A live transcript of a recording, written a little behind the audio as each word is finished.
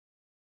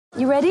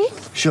You ready?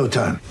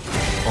 Showtime.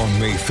 On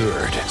May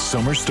 3rd,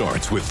 summer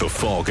starts with The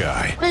Fall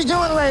Guy. Let's do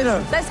it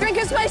later. Let's drink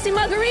a spicy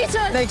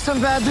margarita. Make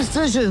some bad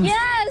decisions.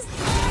 Yes!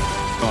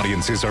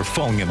 Audiences are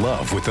falling in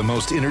love with the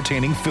most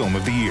entertaining film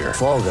of the year.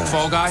 Fall Guy.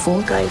 Fall Guy?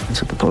 Fall Guy.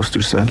 That's what the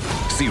poster said.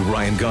 See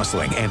Ryan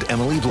Gosling and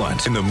Emily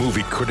Blunt in the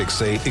movie critics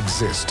say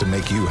exists to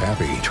make you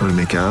happy. Trying to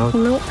make it out?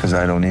 Nope. Because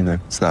I don't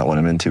either. It's not what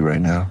I'm into right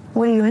now.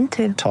 What are you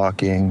into?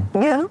 Talking.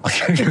 Yeah.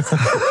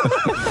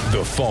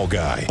 The Fall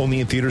Guy.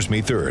 Only in theaters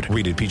May 3rd.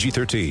 Rated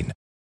PG-13. All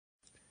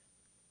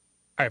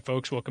right,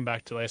 folks, welcome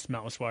back to the Last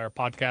Mountain Wire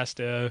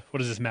podcast.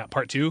 What is this, Matt?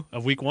 Part 2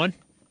 of week 1?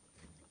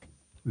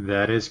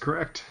 That is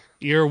correct.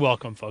 You're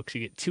welcome, folks.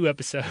 You get 2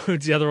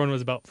 episodes. The other one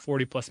was about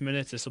 40-plus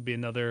minutes. This will be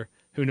another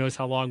who knows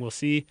how long, we'll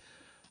see.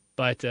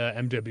 But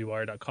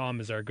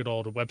MWWire.com is our good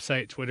old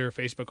website, Twitter,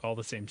 Facebook, all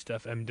the same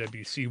stuff,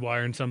 MWC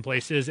Wire in some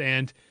places.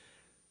 And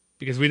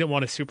because we didn't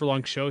want a super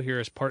long show, here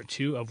is part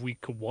 2 of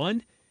week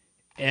 1.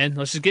 And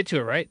let's just get to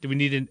it, right? Do we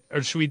need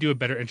or should we do a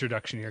better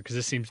introduction here? Because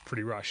this seems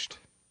pretty rushed.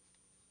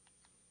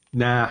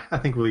 Nah, I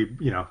think we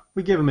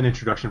gave them an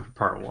introduction for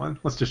part 1.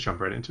 Let's just jump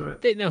right into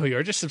it. They know who you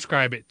are. Just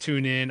subscribe it.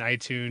 Tune in,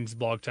 iTunes,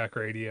 Blog Talk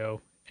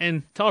Radio,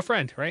 and tell a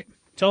friend, right?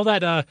 Tell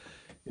that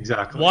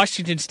Exactly.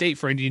 Washington State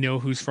friend you know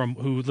who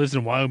lives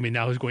in Wyoming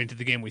now who's going to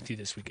the game with you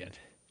this weekend.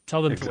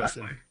 Tell them to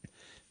listen.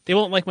 They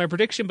won't like my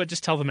prediction, but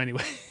just tell them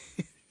anyway.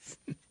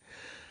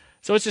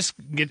 So let's just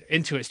get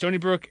into it. Stony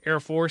Brook Air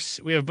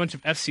Force. We have a bunch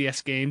of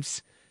FCS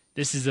games.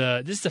 This is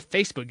a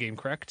Facebook game,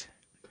 correct?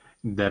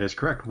 That is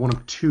correct. 1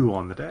 of 2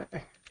 on the day.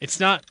 It's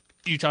not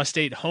Utah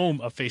State home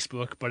of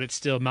Facebook, but it's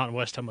still Mountain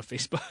West home of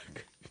Facebook.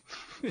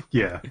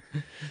 Yeah.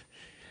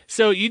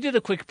 So you did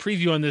a quick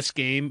preview on this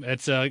game.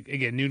 It's,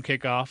 again, noon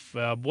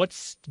kickoff.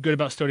 What's good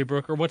about Stony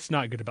Brook, or what's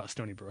not good about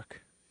Stony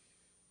Brook?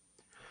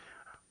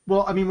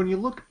 Well, I mean, when you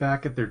look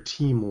back at their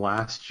team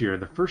last year,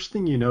 the first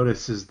thing you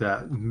notice is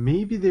that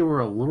maybe they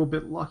were a little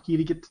bit lucky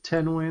to get to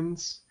 10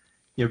 wins.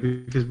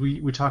 Because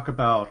we talk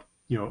about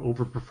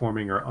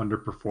overperforming or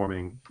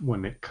underperforming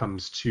when it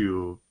comes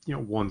to,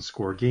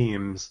 one-score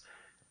games.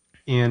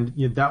 And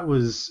that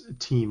was a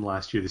team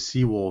last year, the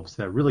Seawolves,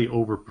 that really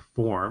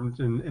overperformed.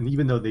 And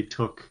even though they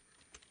took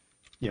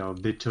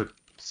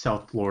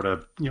South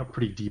Florida,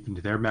 pretty deep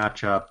into their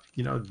matchup,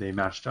 they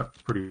matched up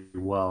pretty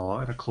well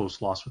in a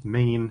close loss with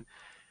Maine.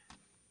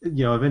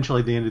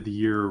 Eventually they ended the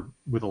year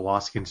with a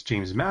loss against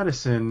James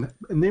Madison,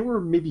 and they were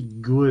maybe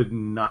good,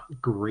 not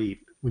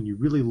great, when you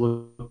really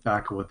look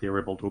back at what they were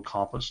able to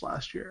accomplish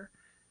last year.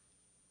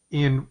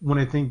 And when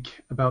I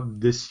think about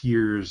this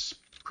year's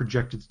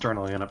projected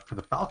starting lineup for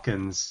the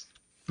Falcons,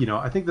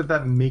 I think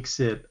that makes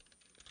it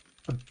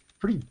a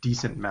pretty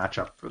decent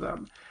matchup for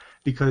them,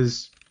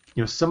 because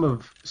some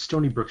of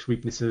Stony Brook's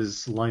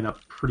weaknesses line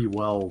up pretty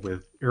well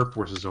with Air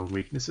Force's own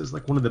weaknesses.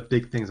 Like, one of the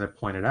big things I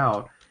pointed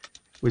out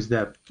was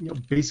that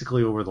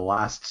basically over the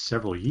last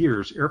several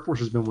years, Air Force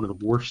has been one of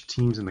the worst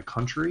teams in the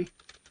country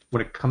when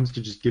it comes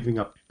to just giving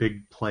up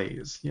big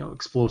plays,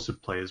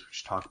 explosive plays,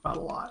 which we talk about a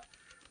lot.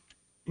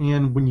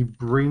 And when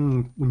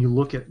you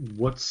look at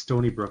what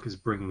Stony Brook is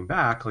bringing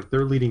back, like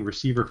their leading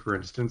receiver, for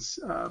instance,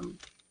 I'm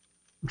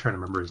trying to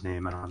remember his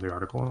name. I don't have the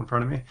article in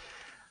front of me,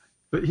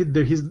 but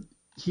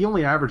he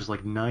only averaged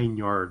like 9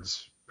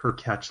 yards per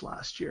catch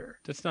last year.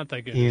 That's not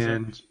that good.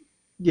 And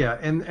yeah,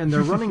 and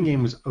their running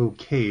game was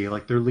okay.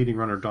 Like their leading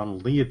runner,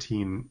 Donald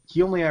Leatine,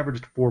 he only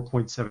averaged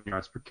 4.7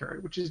 yards per carry,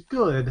 which is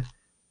good,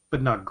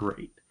 but not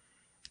great.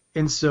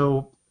 And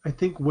so I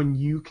think when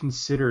you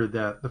consider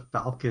that the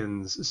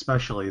Falcons,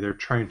 especially, they're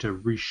trying to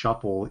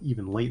reshuffle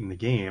even late in the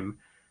game,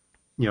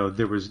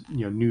 there was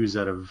news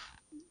out of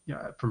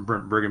from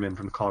Brent Brigham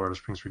from the Colorado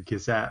Springs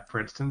Gazette, for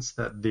instance,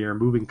 that they are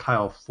moving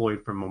Kyle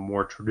Floyd from a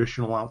more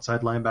traditional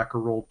outside linebacker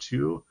role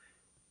to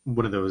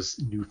one of those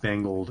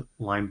newfangled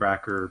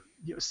linebacker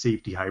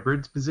safety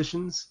hybrids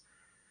positions.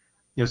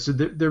 So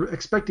they're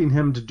expecting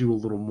him to do a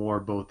little more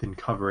both in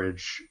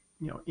coverage,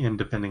 and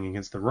defending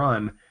against the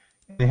run.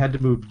 They had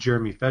to move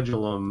Jeremy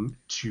Fedulum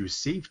to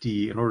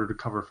safety in order to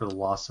cover for the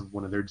loss of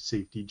one of their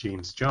safety,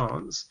 James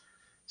Jones.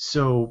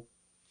 So,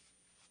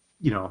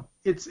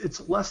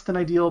 it's less than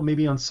ideal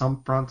maybe on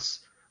some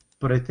fronts,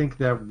 but I think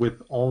that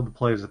with all the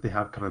players that they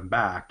have coming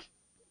back,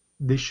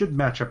 they should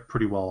match up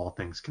pretty well, all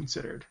things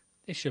considered.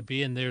 They should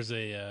be, and there's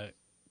a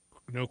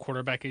no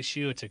quarterback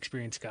issue. It's an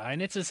experienced guy,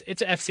 and it's an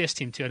FCS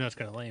team too. I know it's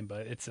kind of lame,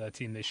 but it's a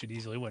team they should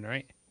easily win,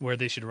 right? Where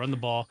they should run the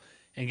ball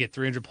and get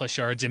 300-plus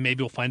yards, and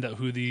maybe we'll find out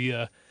who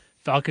the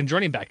Falcons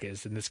running back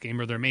is in this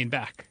game, or their main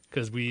back,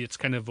 because it's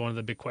kind of one of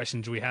the big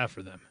questions we have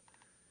for them.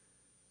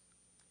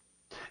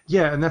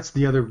 Yeah, and that's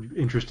the other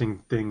interesting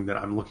thing that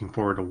I'm looking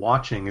forward to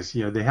watching is,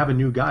 they have a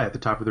new guy at the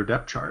top of their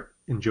depth chart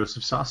in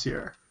Joseph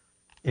Saucier,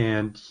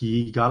 and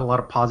he got a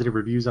lot of positive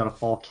reviews out of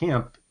fall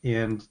camp,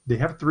 and they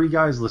have 3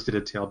 guys listed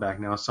at tailback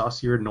now: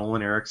 Saucier,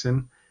 Nolan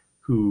Erickson,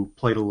 who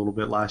played a little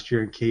bit last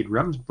year, and Cade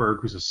Remsburg,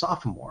 who's a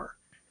sophomore.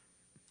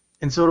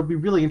 And so it'll be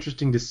really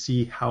interesting to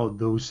see how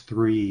those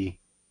 3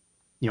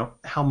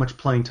 how much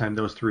playing time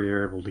those 3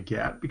 are able to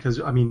get.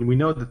 Because, I mean, we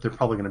know that they're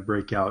probably going to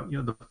break out,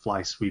 the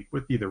fly sweep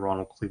with either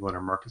Ronald Cleveland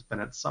or Marcus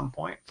Bennett at some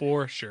point.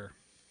 For sure.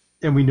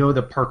 And we know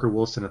that Parker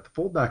Wilson at the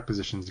fullback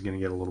position is going to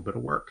get a little bit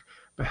of work.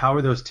 But how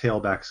are those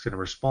tailbacks going to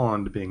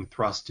respond to being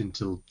thrust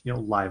into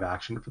live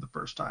action for the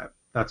first time?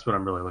 That's what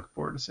I'm really looking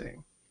forward to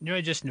seeing.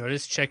 I just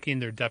noticed checking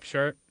their depth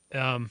chart.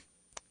 Aaron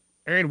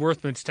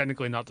Worthman's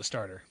technically not the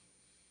starter.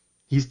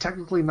 He's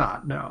technically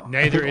not, no.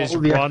 Neither is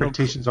all the Ronald...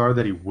 expectations are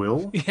that he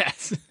will.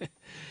 Yes.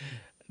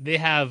 They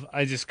have,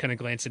 I just kind of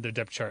glanced at their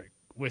depth chart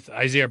with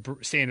Isaiah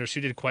Sanders,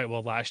 who did quite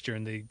well last year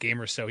in the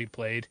game or so he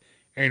played.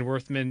 Aaron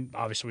Worthman,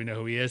 obviously we know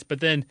who he is.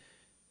 But then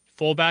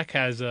fullback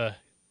has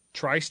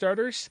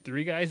tri-starters,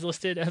 3 guys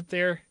listed out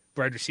there.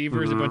 Wide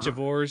receivers, a bunch of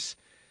oars.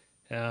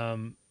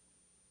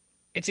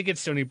 It's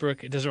against Stony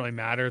Brook. It doesn't really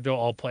matter. They'll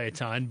all play a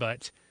ton,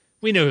 but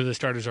we know who the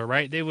starters are,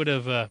 right? They would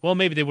have,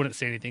 maybe they wouldn't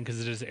say anything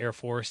because it is the Air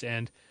Force,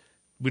 and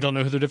we don't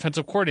know who the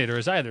defensive coordinator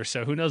is either,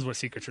 so who knows what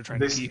secrets we're trying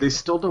to keep. They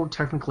still don't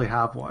technically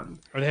have one.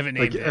 Or they haven't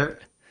named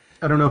it.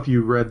 I don't know if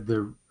you read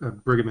the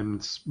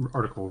Brigham's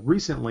article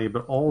recently,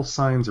 but all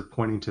signs are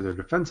pointing to their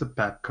defensive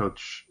back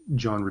coach,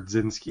 John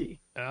Rudzinski.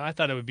 I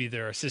thought it would be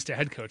their assistant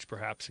head coach,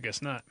 perhaps. I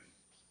guess not.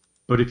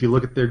 But if you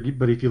look at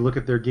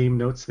their game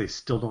notes, they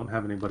still don't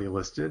have anybody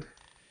listed.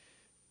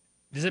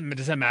 Does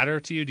that matter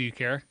to you? Do you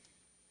care?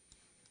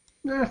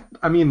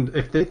 I mean,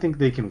 if they think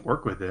they can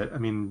work with it, I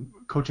mean,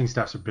 coaching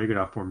staffs are big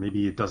enough where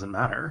maybe it doesn't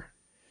matter.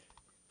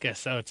 Guess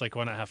so. It's like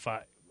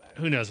 1.5.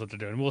 Who knows what they're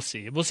doing? We'll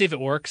see. We'll see if it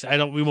works.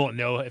 We won't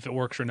know if it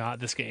works or not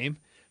this game,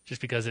 just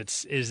because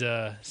is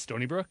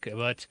Stony Brook.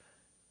 But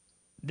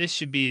this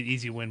should be an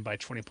easy win by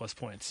 20+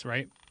 points,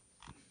 right?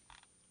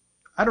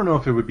 I don't know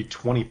if it would be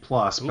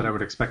 20+, but I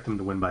would expect them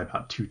to win by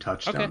about 2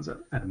 touchdowns at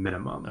a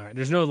minimum. All right.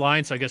 There's no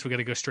line, so I guess we got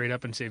to go straight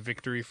up and say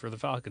victory for the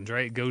Falcons,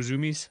 right? Go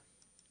Zoomies.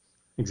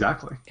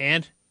 Exactly.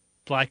 And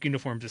black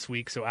uniforms this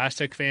week, so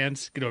Aztec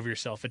fans, get over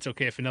yourself. It's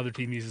okay if another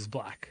team uses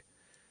black.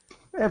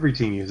 Every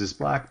team uses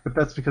black, but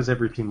that's because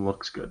every team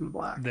looks good in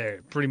black.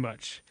 There, pretty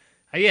much.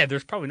 Yeah,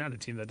 there's probably not a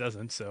team that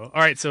doesn't. So,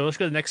 all right, so let's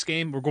go to the next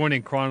game. We're going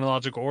in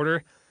chronological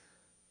order.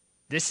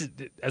 This is,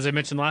 as I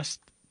mentioned last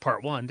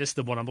part 1, this is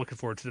the one I'm looking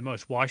forward to the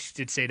most.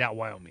 Washington State at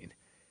Wyoming.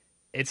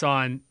 It's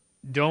on.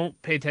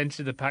 Don't pay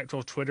attention to the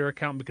Pac-12 Twitter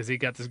account because they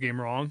got this game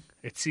wrong.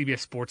 It's CBS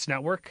Sports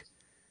Network.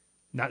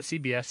 Not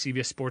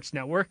CBS Sports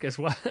Network as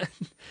well.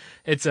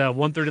 It's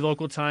 1:30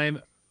 local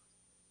time.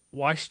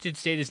 Washington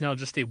State is now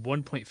just a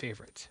 1-point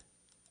favorite.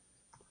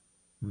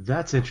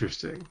 That's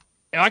interesting.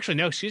 Actually,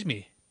 no, excuse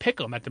me.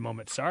 Pick 'em at the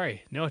moment.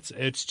 Sorry. No,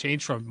 it's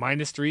changed from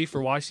 -3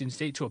 for Washington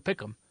State to a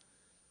pick 'em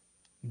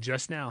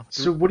just now.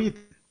 So what do you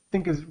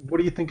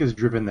think has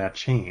driven that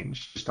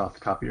change, just off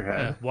the top of your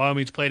head?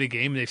 Wyoming's played a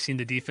game and they've seen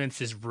the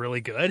defense is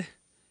really good.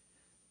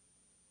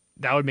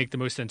 That would make the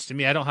most sense to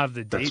me. I don't have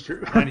the date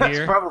on here.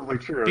 That's probably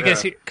true.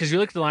 Because you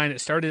look at the line, it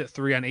started at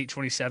 3 on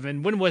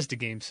 8/27. When was the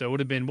game? So it would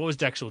have been, what was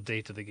the actual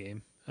date of the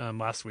game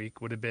last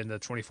week? Would have been the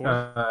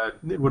 24th?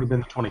 It would have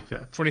been the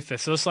 25th. 25th.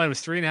 So this line was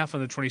 3.5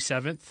 on the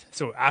 27th.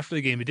 So after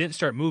the game, it didn't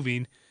start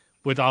moving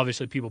with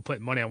obviously people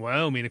putting money on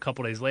Wyoming a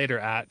couple days later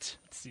at,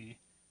 let's see,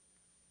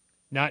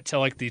 not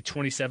till like the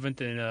 27th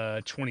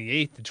and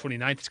 28th and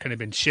 29th. It's kind of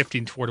been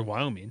shifting toward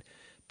Wyoming.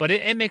 But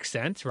it makes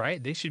sense,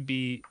 right?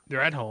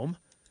 They're at home.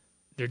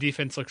 Their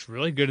defense looks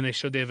really good, and they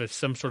showed they have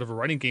some sort of a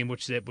running game,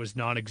 which was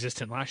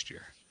non-existent last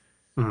year.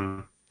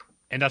 Mm-hmm.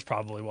 And that's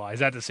probably why. Is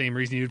that the same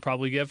reason you'd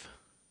probably give?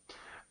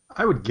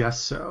 I would guess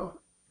so.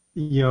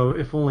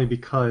 If only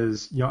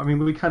because, I mean,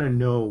 we kind of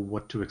know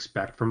what to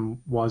expect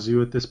from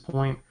Wazoo at this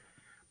point.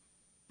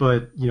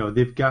 But,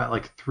 they've got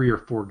like 3 or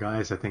 4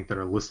 guys, I think, that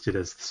are listed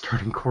as the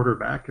starting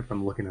quarterback, if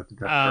I'm looking at the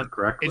depth chart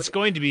correctly. It's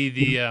going to be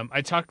the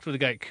I talked with a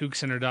guy at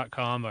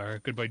CougCenter.com, our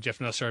good buddy Jeff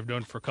Nusser, I've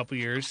known for a couple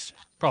of years,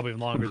 probably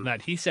longer than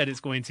that. He said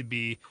it's going to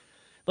be,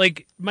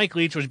 like Mike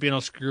Leach was being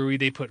all screwy.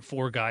 They put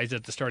 4 guys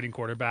at the starting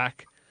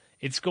quarterback.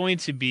 It's going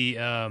to be,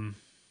 the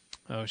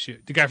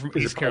guy from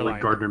East Carolina.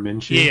 Like Gardner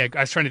Minshew? Yeah,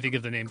 I was trying to think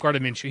of the name. Gardner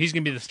Minshew. He's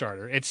going to be the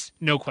starter. It's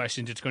no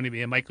questions. It's going to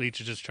be, and Mike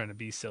Leach is just trying to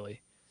be silly.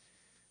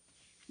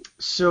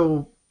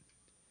 So,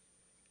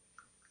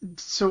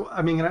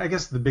 I mean, I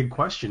guess the big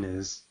question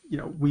is,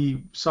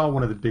 we saw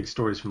one of the big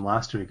stories from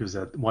last week was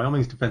that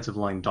Wyoming's defensive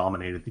line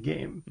dominated the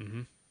game.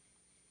 Mm-hmm.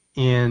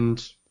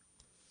 And,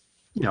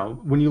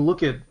 when you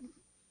look at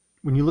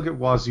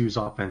Wazoo's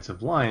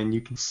offensive line,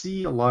 you can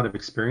see a lot of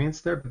experience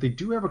there, but they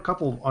do have a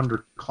couple of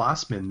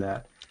underclassmen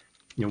that,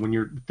 when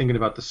you're thinking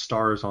about the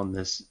stars on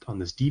this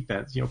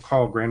defense,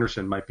 Carl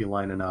Granderson might be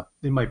lining up.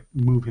 They might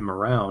move him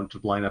around to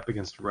line up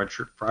against a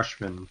redshirt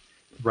freshman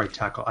right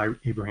tackle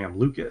Abraham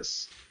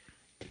Lucas.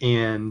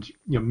 And,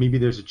 maybe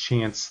there's a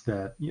chance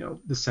that,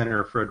 the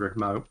center Frederick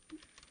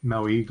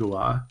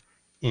Mauigua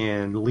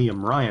and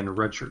Liam Ryan, a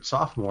redshirt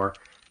sophomore,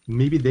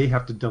 maybe they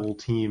have to double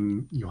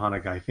team Johanna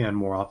Gaifan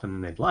more often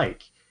than they'd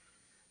like.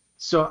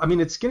 So, I mean,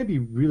 it's going to be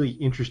really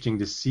interesting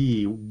to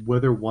see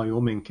whether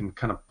Wyoming can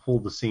kind of pull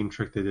the same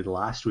trick they did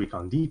last week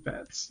on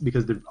defense,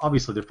 because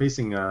they're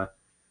facing an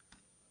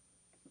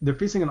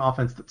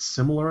offense that's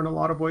similar in a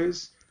lot of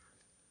ways.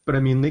 But I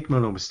mean, make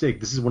no mistake,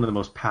 this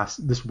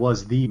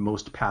was the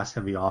most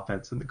pass-heavy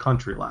offense in the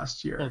country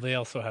last year. Well, they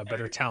also have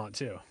better talent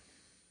too.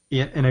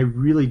 Yeah, and I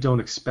really don't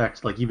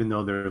expect, like, even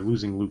though they're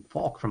losing Luke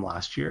Falk from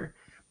last year,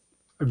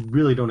 I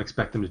really don't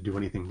expect them to do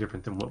anything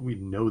different than what we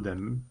know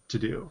them to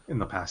do in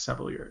the past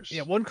several years.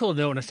 Yeah, one cool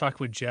note when I was talking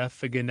with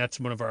Jeff, again, that's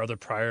one of our other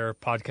prior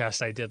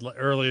podcasts I did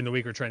earlier in the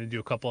week. We're trying to do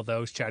a couple of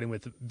those, chatting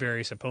with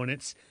various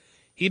opponents.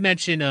 He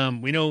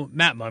mentioned, we know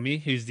Matt Mummy,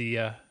 who's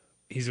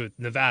he's with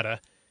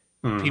Nevada.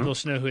 Mm-hmm. People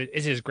know who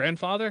is his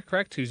grandfather,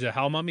 correct? Who's a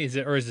Hal Mummy?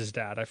 Or is his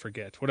dad? I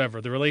forget. Whatever.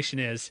 The relation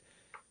is,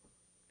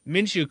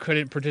 Minshew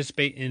couldn't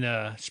participate in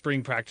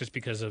spring practice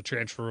because of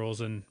transfer rules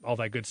and all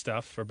that good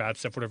stuff, or bad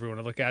stuff, whatever you want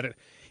to look at it.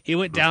 He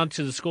went down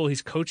to the school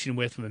he's coaching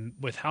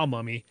with Hal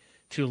Mummy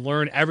to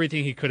learn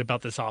everything he could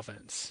about this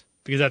offense,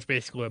 because that's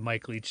basically what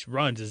Mike Leach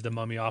runs, is the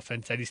Mummy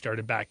offense that he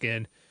started back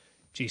in,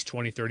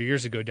 20, 30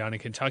 years ago down in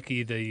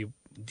Kentucky,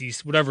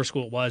 whatever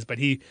school it was, but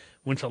he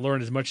went to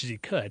learn as much as he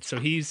could. So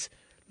he's,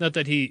 not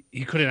that he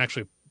couldn't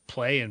actually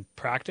play and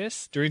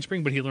practice during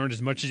spring, but he learned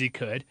as much as he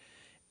could,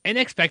 and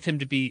expect him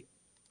to be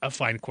a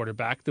fine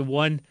quarterback. The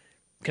one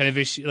kind of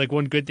issue, like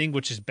one good thing,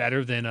 which is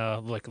better than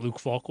like Luke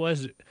Falk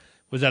was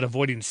that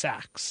avoiding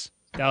sacks.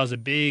 That was a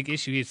big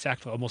issue. He had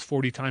sacked almost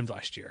 40 times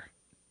last year.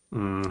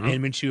 Mm-hmm.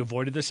 And Minshew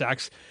avoided the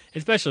sacks,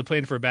 especially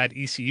playing for a bad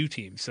ECU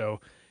team.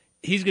 So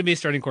he's going to be a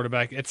starting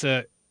quarterback.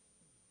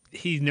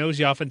 He knows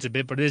the offense a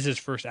bit, but it is his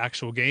first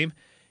actual game.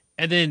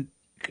 And then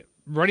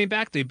running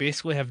back, they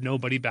basically have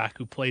nobody back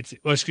who played.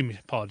 Well, excuse me,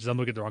 apologies. I'm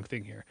looking at the wrong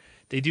thing here.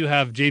 They do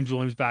have James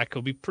Williams back.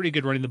 He'll be pretty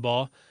good running the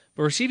ball.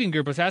 But receiving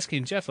group, I was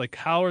asking Jeff, like,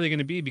 how are they going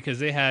to be? Because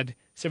they had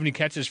 70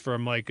 catches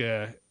from, like,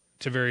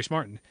 Tavarius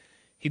Martin.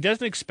 He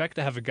doesn't expect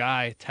to have a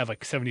guy to have,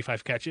 like,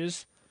 75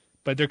 catches,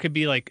 but there could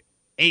be, like,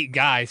 8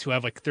 guys who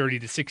have, like, 30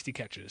 to 60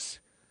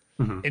 catches.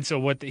 Mm-hmm. And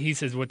so he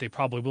says what they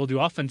probably will do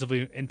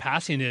offensively in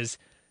passing is,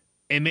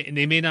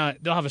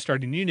 they'll have a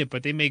starting unit,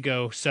 but they may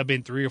go sub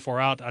in 3 or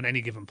 4 out on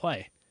any given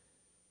play.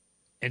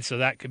 And so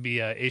that could be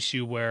an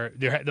issue where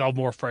they're all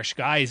more fresh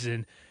guys,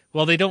 and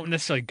well, they don't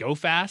necessarily go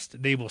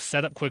fast. They will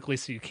set up quickly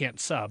so you can't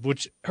sub,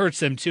 which hurts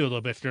them too a little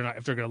bit if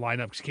they're going to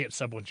line up, because you can't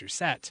sub once you're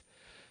set.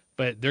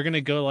 But they're going to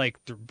go like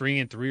bring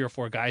in 3 or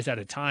 4 guys at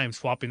a time,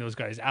 swapping those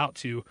guys out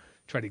to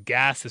try to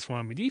gas this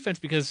one defense,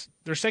 because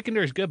their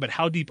secondary is good, but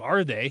how deep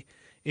are they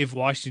if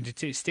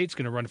Washington State's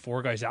going to run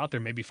 4 guys out there,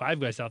 maybe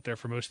 5 guys out there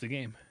for most of the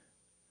game?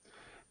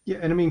 Yeah,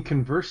 and I mean,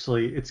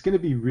 conversely, it's going to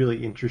be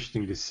really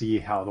interesting to see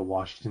how the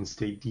Washington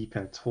State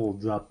defense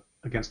holds up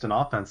against an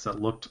offense that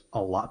looked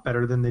a lot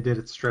better than they did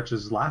at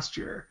stretches last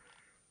year.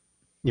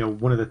 You know,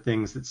 one of the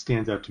things that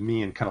stands out to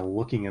me in kind of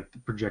looking at the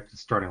projected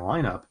starting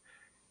lineup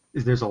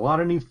is there's a lot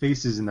of new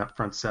faces in that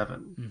front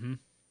 7. Mm-hmm.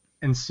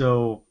 And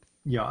so,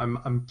 you know,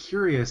 I'm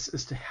curious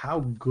as to how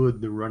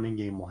good the running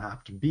game will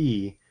have to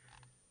be,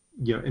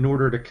 you know, in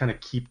order to kind of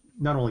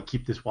not only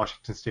keep this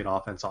Washington State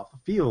offense off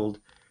the field,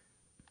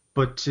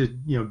 but to,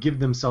 you know, give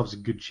themselves a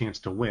good chance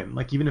to win.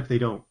 Like, even if they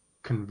don't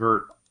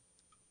convert,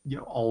 you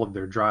know, all of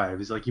their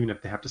drives, like even if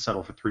they have to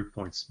settle for 3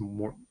 points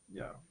more,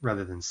 you know,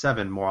 rather than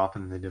 7 more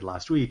often than they did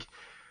last week,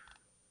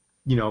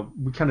 you know,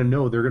 we kind of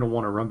know they're going to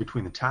want to run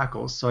between the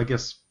tackles. So I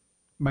guess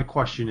my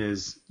question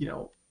is, you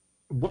know,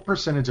 what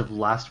percentage of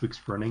last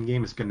week's running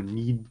game is going to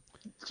need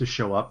to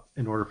show up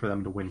in order for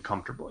them to win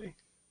comfortably?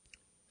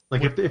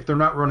 Like, if they're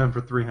not running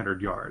for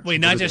 300 yards. Wait,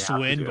 not just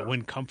win, but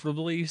win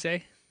comfortably, you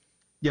say?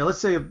 Yeah, let's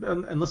say,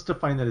 and let's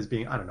define that as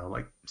being, I don't know,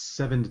 like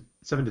 7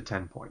 to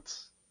 10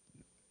 points.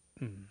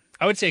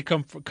 I would say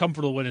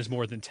comfortable win is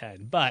more than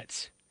 10,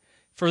 but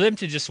for them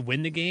to just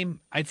win the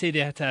game, I'd say they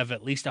have to have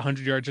at least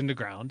 100 yards on the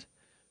ground,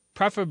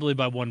 preferably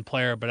by one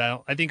player, but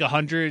I think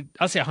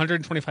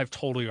 125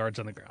 total yards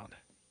on the ground.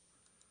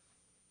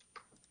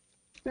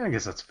 Yeah, I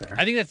guess that's fair.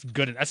 I think that's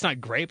good. That's not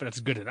great, but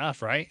that's good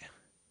enough, right?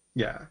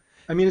 Yeah.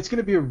 I mean, it's going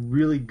to be a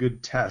really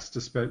good test,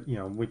 especially, you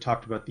know, we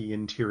talked about the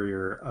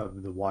interior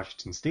of the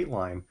Washington State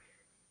line.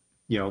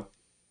 You know,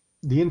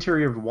 the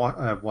interior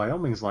of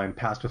Wyoming's line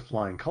passed with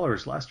flying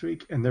colors last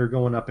week, and they're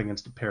going up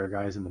against a pair of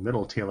guys in the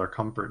middle, Taylor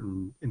Comfort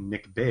and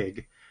Nick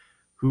Big,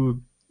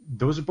 who,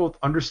 those are both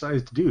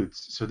undersized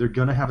dudes, so they're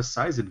going to have a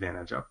size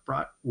advantage up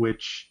front,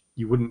 which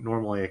you wouldn't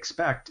normally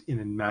expect in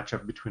a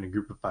matchup between a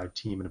group of 5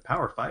 team and a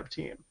power 5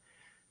 team.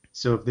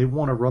 So if they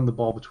want to run the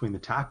ball between the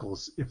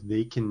tackles, if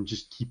they can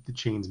just keep the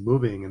chains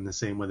moving in the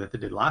same way that they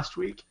did last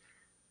week,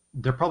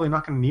 they're probably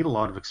not going to need a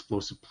lot of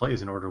explosive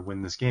plays in order to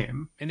win this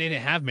game. And they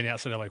didn't have many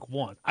outside of like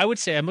one. I would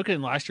say, I'm looking at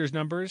last year's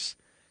numbers,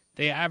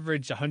 they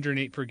averaged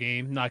 108 per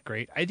game. Not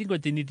great. I think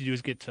what they need to do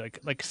is get to,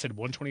 like I said,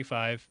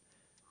 125,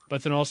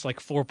 but then also like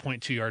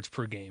 4.2 yards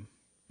per game.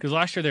 Because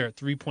last year they were at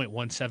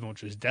 3.17,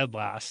 which was dead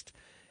last.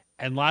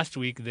 And last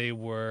week they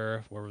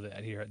were, where were they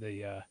at here?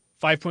 The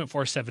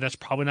 5.47. That's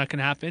probably not going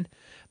to happen.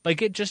 But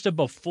get just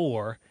above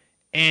 4.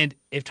 And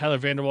if Tyler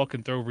Vanderwall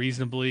can throw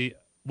reasonably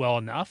well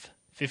enough,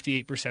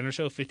 58% or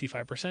so,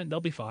 55%,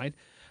 they'll be fine.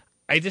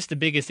 The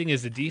biggest thing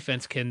is the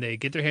defense. Can they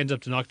get their hands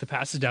up to knock the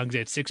passes down? Because they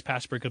had 6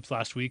 pass breakups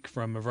last week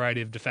from a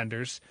variety of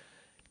defenders.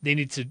 They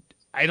need to,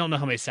 I don't know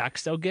how many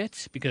sacks they'll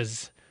get,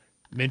 because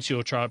Minshew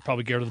will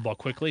probably get rid of the ball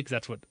quickly, because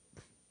that's what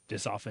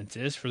this offense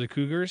is for the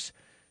Cougars.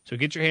 So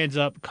get your hands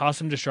up, cause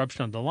some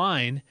disruption on the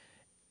line.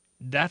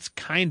 that's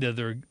kind of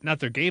not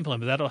their game plan,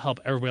 but that'll help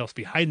everybody else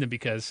behind them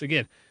because,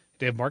 again,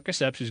 they have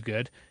Marcus Epps, who's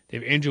good. They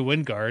have Andrew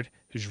Wingard,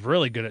 who's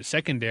really good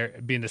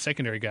at being the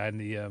secondary guy in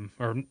the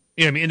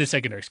in the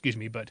secondary, excuse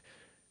me. But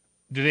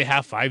do they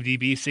have 5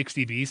 DBs, 6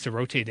 DBs to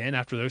rotate in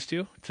after those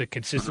two to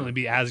consistently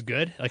be as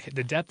good? Like,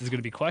 the depth is going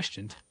to be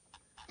questioned.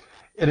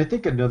 And I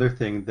think another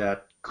thing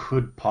that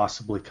could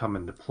possibly come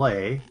into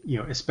play,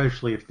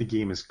 especially if the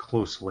game is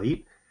close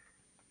late,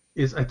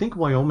 is I think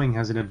Wyoming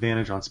has an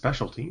advantage on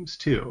special teams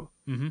too.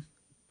 Mm-hmm.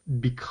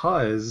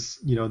 Because,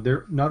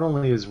 they're not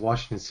only is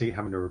Washington State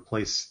having to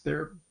replace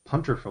their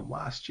punter from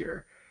last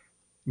year,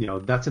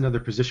 that's another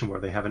position where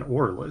they have an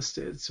or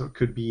listed. So it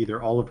could be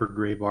either Oliver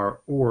Graybar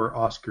or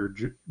Oscar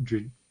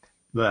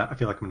I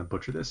feel like I'm going to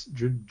butcher this.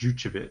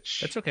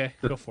 Juchevich. That's okay.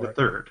 Go for it.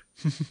 Third.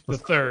 The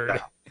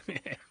third.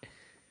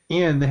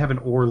 And they have an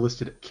or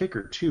listed at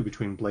kicker too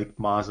between Blake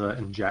Mazza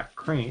and Jack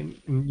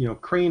Crane.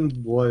 And,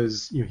 Crane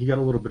was, he got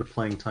a little bit of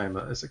playing time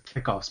as a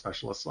kickoff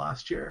specialist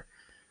last year.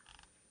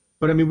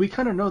 But I mean, we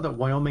kind of know that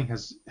Wyoming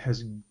has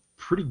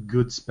pretty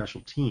good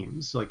special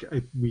teams. Like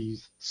we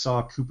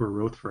saw Cooper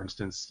Roth, for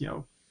instance.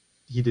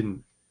 He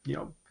didn't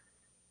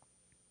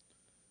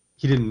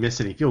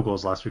miss any field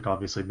goals last week,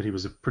 obviously, but he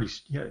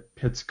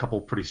hits a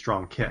couple pretty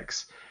strong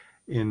kicks.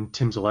 And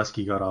Tim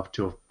Zaleski got off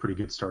to a pretty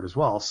good start as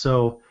well.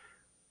 So,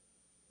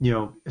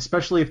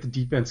 especially if the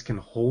defense can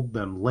hold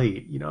them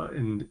late,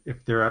 and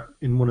if they're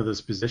in one of those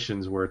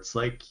positions where it's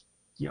like,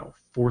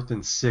 4th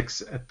and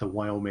 6 at the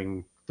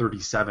Wyoming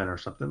 37 or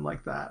something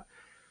like that.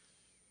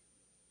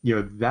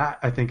 That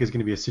I think is going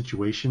to be a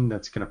situation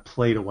that's going to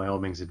play to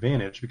Wyoming's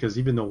advantage because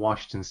even though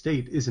Washington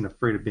State isn't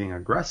afraid of being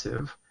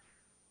aggressive,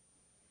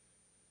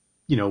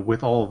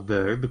 with all of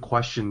the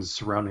questions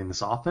surrounding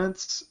this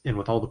offense and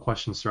with all the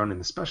questions surrounding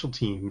the special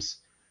teams,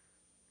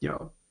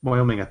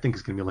 Wyoming I think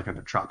is going to be licking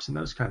their chops in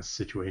those kinds of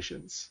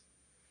situations.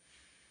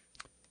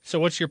 So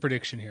what's your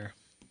prediction here?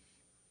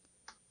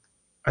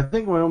 I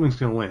think Wyoming's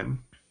going to win.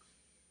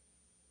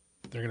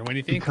 They're going to win,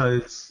 you think?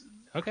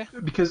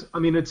 Because, I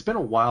mean, it's been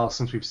a while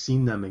since we've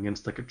seen them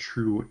against, like, a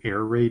true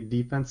air raid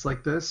defense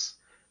like this.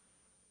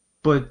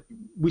 But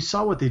we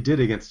saw what they did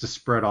against a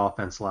spread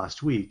offense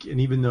last week. And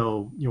even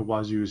though,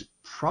 Wazoo is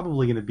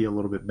probably going to be a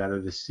little bit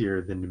better this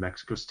year than New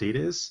Mexico State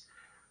is,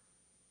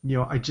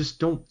 I just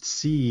don't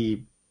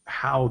see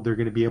how they're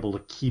going to be able to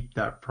keep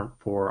that front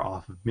four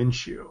off of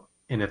Minshew.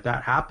 And if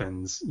that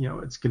happens,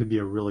 it's going to be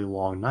a really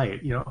long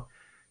night.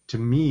 To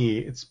me,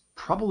 it's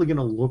probably going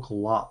to look a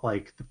lot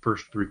like the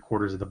first 3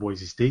 quarters of the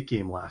Boise State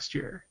game last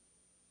year,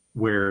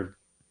 where,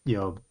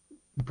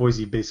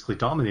 Boise basically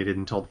dominated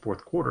until the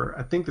 4th quarter.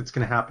 I think that's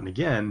going to happen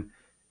again,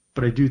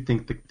 but I do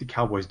think the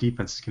Cowboys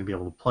defense is going to be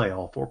able to play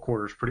all 4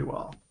 quarters pretty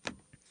well.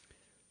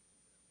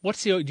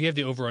 Do you have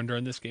the over-under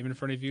in this game in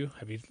front of you?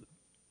 Have you?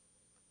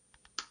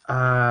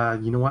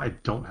 You know what? I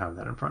don't have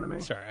that in front of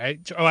me. Sorry.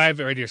 I have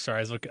it right here.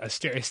 Sorry. I was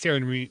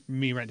staring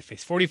me right in the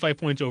face. 45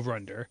 points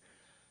over-under.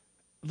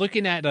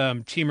 Looking at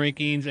team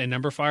rankings and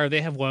number fire,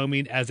 they have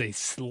Wyoming as a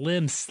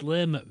slim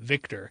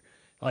victor,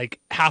 like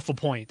half a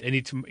point in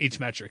each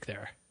metric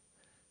there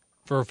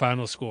for a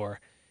final score.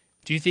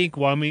 Do you think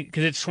Wyoming,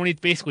 because it's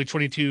basically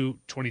 22,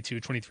 22,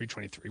 23,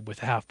 23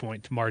 with a half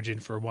point margin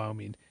for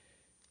Wyoming.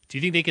 Do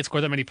you think they could score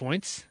that many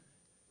points?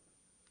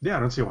 Yeah, I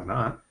don't see why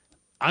not.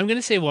 I'm going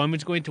to say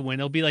Wyoming's going to win.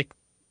 It'll be like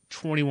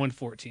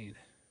 21-14.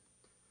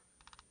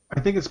 I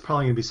think it's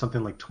probably going to be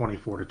something like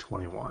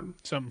 24-21.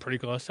 Something pretty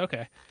close.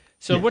 Okay.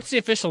 So What's the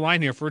official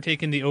line here? If we're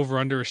taking the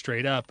over-under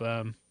straight up,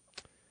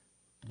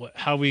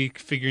 how are we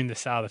figuring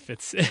this out if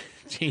it's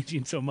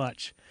changing so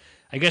much?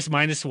 I guess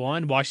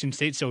 -1, Washington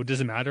State, so it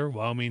doesn't matter.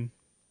 Wyoming,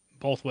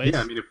 both ways.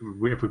 Yeah, I mean,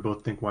 if we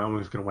both think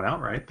Wyoming's going to win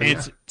outright, then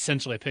it's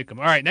essentially a pick 'em.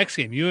 All right, next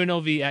game,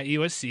 UNLV at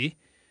USC.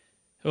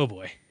 Oh,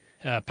 boy.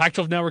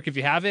 Pac-12 Network, if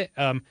you have it.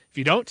 If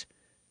you don't,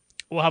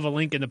 we'll have a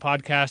link in the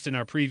podcast in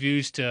our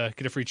previews to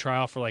get a free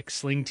trial for, like,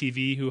 Sling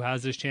TV, who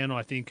has this channel.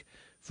 I think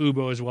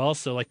Fubo as well.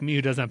 So like me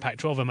who doesn't have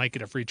Pac-12, I might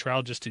get a free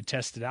trial just to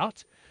test it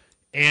out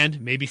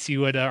and maybe see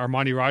what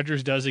Armani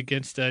Rogers does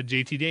against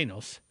JT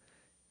Daniels.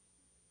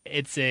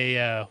 It's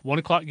a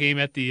 1:00 game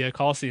at the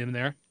Coliseum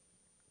there.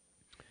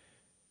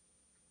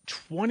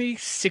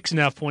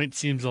 26.5 points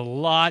seems a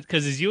lot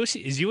because is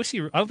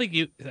USC, I don't think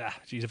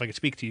geez, if I could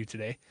speak to you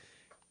today.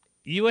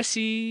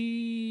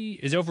 USC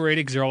is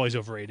overrated because they're always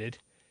overrated.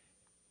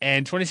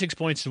 And 26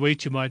 points is way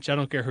too much. I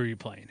don't care who you're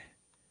playing.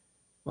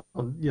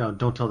 Well,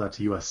 don't tell that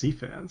to USC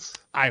fans.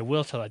 I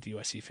will tell that to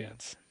USC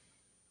fans.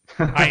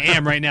 I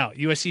am right now.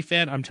 USC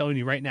fan, I'm telling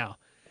you right now.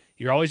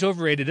 You're always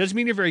overrated. Doesn't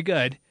mean you're very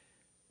good,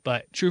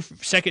 but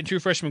second true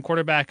freshman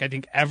quarterback, I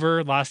think,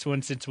 ever. Last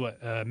one since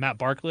Matt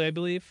Barkley, I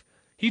believe.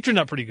 He turned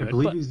out pretty good. I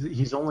believe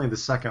he's only the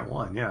second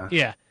one, yeah.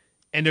 Yeah.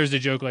 And there's a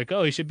joke like,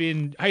 oh, he should be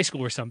in high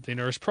school or something,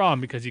 or his prom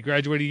because he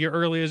graduated a year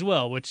early as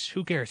well, which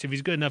who cares? If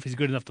he's good enough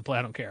to play.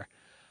 I don't care.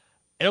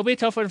 It'll be a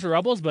tough one for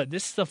Rebels, but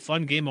this is a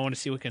fun game. I want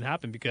to see what can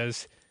happen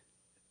because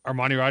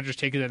Armani Rogers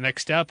taking the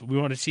next step. We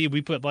want to see,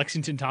 we put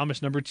Lexington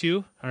Thomas number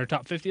 2 on our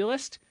top 50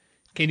 list.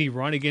 Can he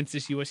run against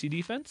this USC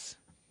defense?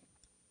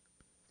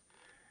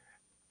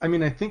 I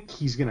mean, I think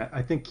he's gonna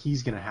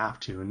have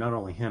to, and not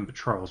only him, but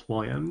Charles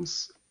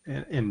Williams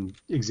and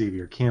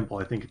Xavier Campbell.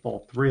 I think if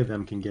all three of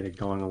them can get it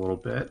going a little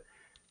bit,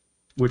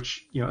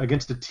 which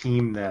against a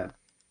team that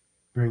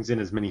brings in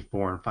as many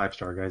 4 and 5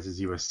 star guys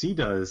as USC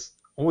does,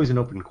 always an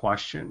open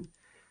question.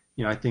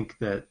 I think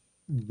that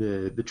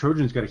the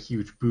Trojans got a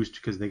huge boost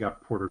because they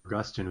got Porter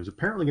Gustin, who's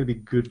apparently going to be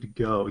good to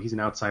go. He's an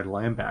outside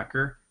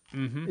linebacker.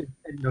 And,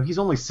 he's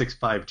only 6'5",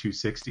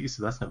 260,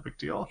 so that's no big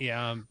deal.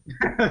 Yeah,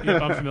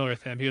 yep, I'm familiar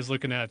with him. He was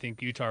looking at, I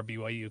think, Utah or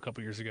BYU a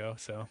couple years ago.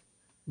 So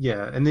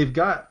Yeah, and they've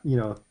got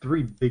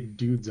 3 big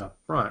dudes up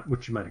front,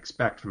 which you might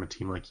expect from a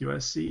team like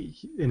USC.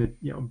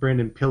 And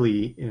Brandon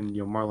Pilley and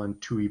Marlon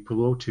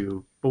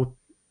Tuipulotu, both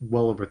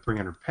well over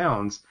 300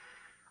 pounds.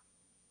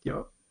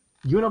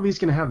 UNLV's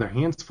going to have their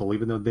hands full,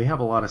 even though they have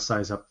a lot of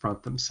size up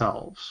front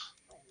themselves.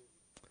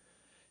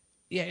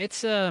 yeah,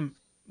 it's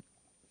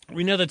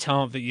we know the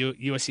talent that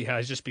USC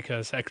has just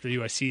because after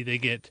USC they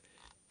get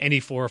any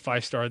 4 or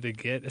 5 star they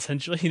get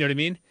essentially. You know what I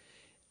mean?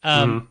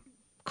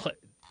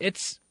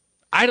 It's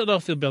I don't know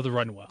if they'll be able to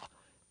run well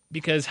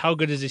because how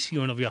good is this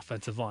UNLV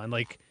offensive line?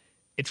 Like,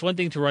 it's one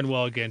thing to run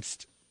well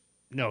against,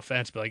 no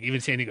offense, but like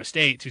even San Diego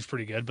State, who's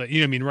pretty good, but you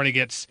know what I mean, run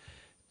against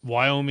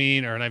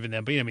Wyoming or not even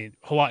them, but I mean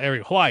Hawaii.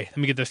 Let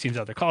me get those teams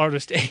out there. Colorado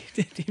State,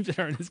 teams that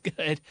aren't as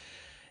good.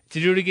 To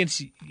do it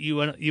against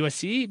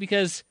USC,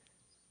 because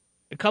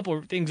a couple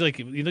of things, like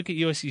you look at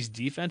USC's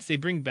defense, they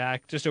bring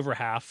back just over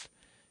half,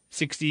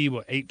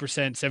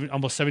 8%,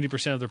 almost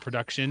 70% of their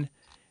production,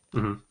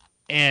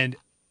 and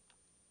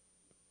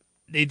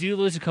they do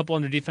lose a couple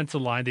on their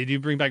defensive line. They do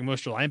bring back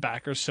most of their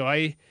linebackers. So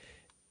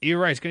you're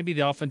right. It's going to be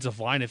the offensive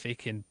line if they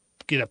can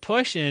get a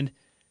push in.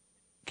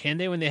 Can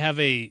they when they have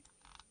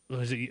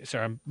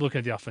sorry, I'm looking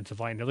at the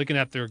offensive line. They're looking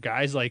at their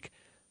guys like,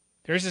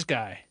 there's this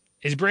guy.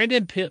 Is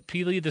Brandon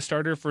Pilley the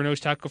starter for nose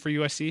tackle for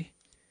USC?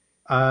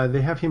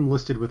 They have him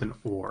listed with an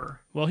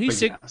or. Well,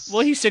 he's 6'4",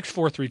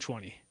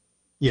 320.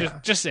 Yeah.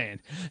 Just saying.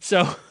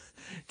 So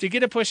to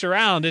get a push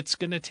around, it's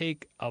going to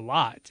take a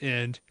lot.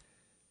 And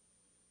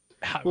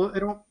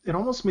it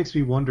almost makes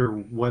me wonder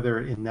whether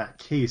in that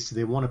case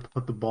they want to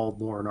put the ball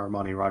more in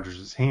Armani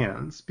Rogers'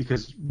 hands,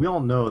 because we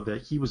all know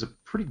that he was a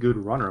pretty good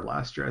runner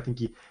last year. I think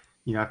he,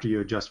 after you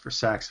adjust for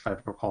sacks, if I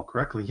recall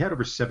correctly, he had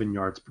over 7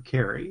 yards per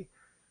carry.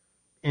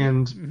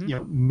 And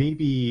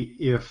maybe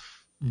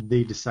if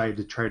they decide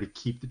to try to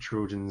keep the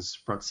Trojans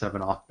front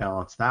seven off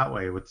balance that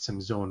way with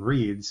some zone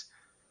reads,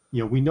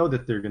 we know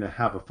that they're going to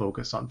have a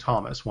focus on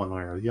Thomas one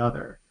way or the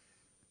other.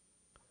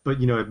 But,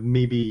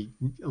 maybe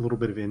a little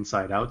bit of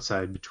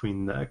inside-outside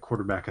between the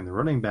quarterback and the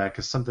running back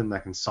is something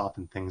that can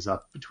soften things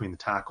up between the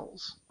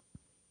tackles.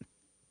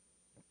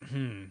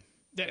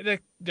 That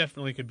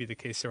definitely could be the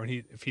case there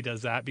if he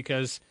does that,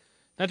 because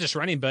not just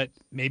running, but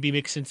maybe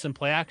mix in some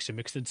play action,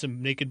 mix in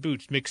some naked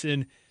boots,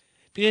 because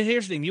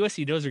here's the thing,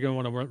 USC knows they're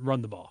going to want to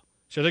run the ball,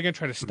 so they're going to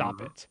try to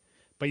stop it.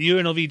 But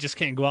UNLV just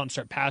can't go out and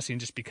start passing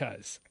just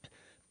because.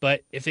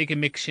 But if they can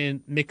mix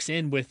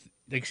in with,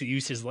 like,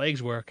 use his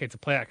legs, where it's a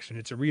play action,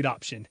 it's a read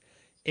option,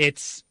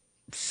 it's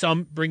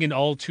bringing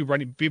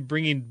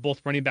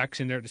both running backs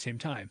in there at the same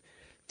time.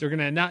 They're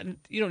gonna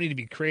you don't need to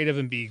be creative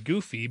and be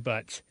goofy,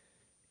 but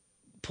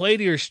play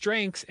to your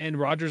strengths. And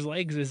Rogers'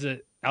 legs is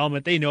an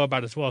element they know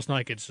about as well. It's not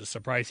like it's a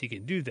surprise he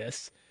can do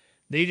this.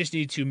 They just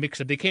need to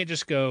mix up. They can't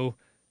just go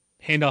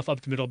handoff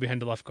up the middle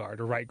behind the left guard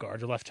or right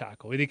guard or left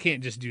tackle. They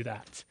can't just do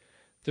that.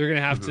 They're gonna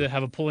have to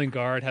have a pulling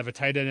guard, have a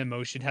tight end in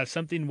motion, have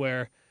something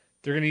where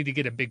they're going to need to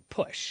get a big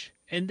push.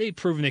 And they've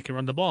proven they can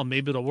run the ball.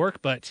 Maybe it'll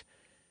work, but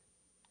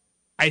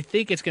I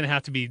think it's going to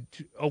have to be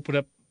to open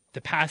up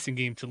the passing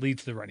game to lead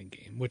to the running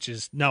game, which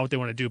is not what they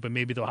want to do, but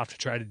maybe they'll have to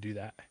try to do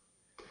that.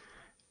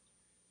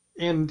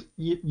 And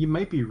you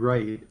might be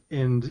right.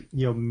 And,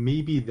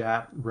 maybe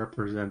that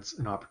represents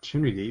an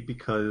opportunity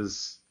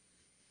because,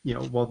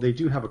 while they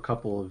do have a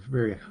couple of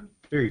very,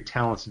 very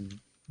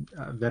talented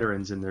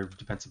veterans in their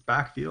defensive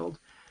backfield,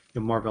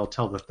 Marvell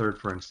Tell III,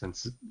 for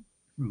instance,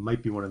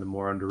 might be one of the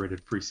more underrated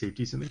free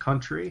safeties in the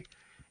country.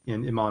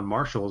 And Iman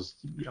Marshall's,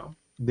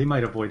 they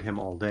might avoid him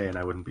all day, and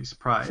I wouldn't be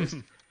surprised.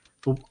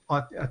 But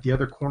at the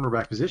other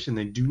cornerback position,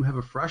 they do have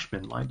a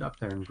freshman lined up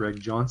there in Greg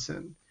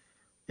Johnson.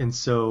 And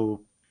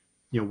so,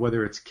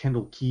 whether it's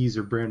Kendall Keys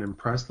or Brandon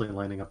Presley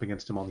lining up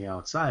against him on the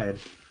outside,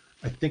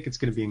 I think it's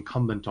going to be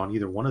incumbent on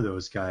either one of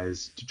those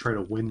guys to try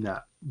to win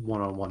that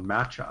one-on-one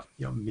matchup.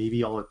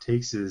 Maybe all it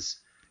takes is,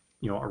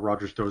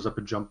 Rogers throws up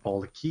a jump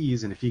ball to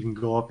Keys, and if he can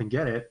go up and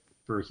get it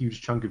for a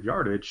huge chunk of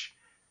yardage,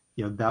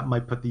 that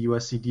might put the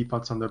USC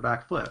defense on their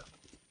back foot.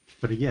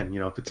 But again,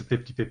 if it's a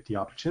 50-50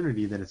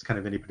 opportunity, then it's kind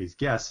of anybody's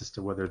guess as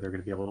to whether they're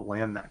going to be able to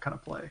land that kind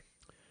of play.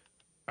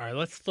 All right,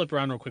 let's flip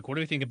around real quick. What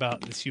do we think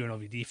about this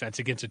UNLV defense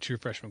against a true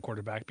freshman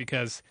quarterback?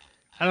 Because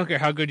I don't care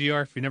how good you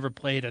are, if you never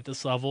played at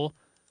this level,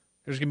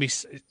 there's going to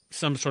be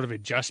some sort of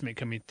adjustment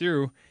coming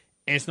through.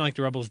 And it's not like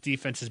the Rebels'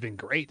 defense has been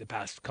great the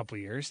past couple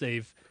of years.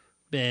 They've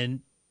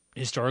been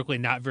historically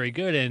not very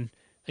good. And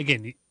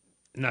again,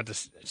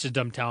 it's a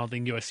dumb talent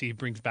thing. USC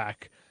brings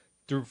back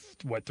 3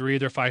 of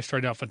their 5-star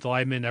offensive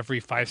linemen. Every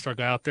 5-star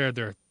guy out there,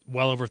 they're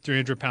well over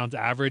 300 pounds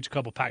average, a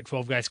couple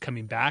Pac-12 guys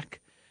coming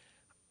back.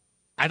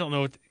 I don't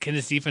know. Can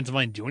this defensive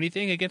line do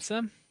anything against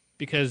them?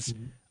 Because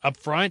up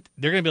front,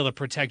 they're going to be able to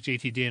protect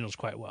JT Daniels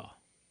quite well.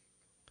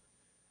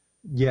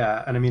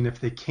 Yeah, and I mean, if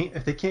they can't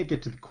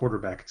get to the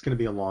quarterback, it's going to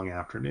be a long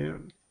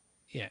afternoon.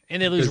 Yeah, and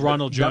they lose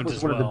Ronald Jones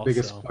as well. That was one of the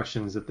biggest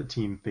questions that the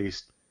team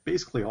faced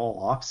basically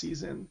all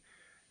offseason.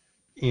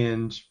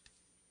 And,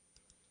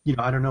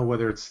 I don't know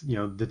whether it's,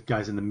 the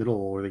guys in the middle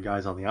or the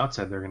guys on the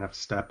outside, they're going to have to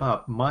step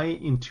up. My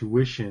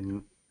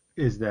intuition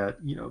is that,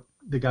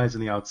 the guys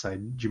on the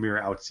outside,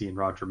 Jameer Outsey and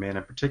Roger Mann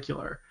in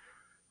particular,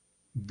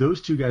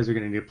 those two guys are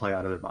going to need to play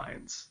out of their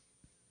minds.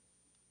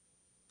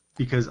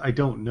 Because I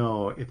don't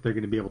know if they're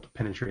going to be able to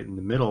penetrate in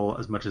the middle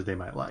as much as they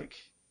might like.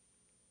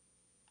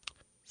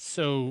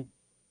 So,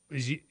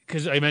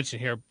 because I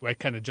mentioned here, I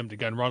kind of jumped the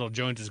gun. Ronald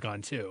Jones is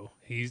gone too.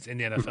 He's in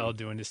the NFL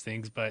doing his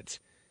things, but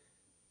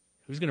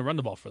who's going to run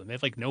the ball for them? They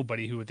have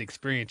nobody who with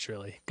experience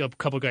really. A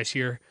couple guys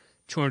here,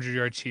 200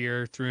 yards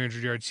here,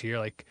 300 yards here,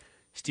 like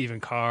Stephen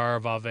Carr,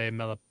 Vave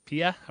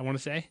Melapia, I want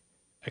to say.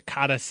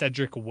 Akata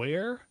Cedric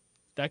Ware,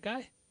 that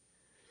guy.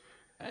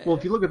 Well,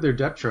 if you look at their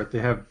depth chart, they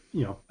have,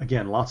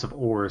 again, lots of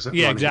oars.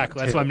 Yeah,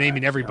 exactly. That's why I'm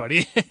naming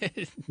everybody.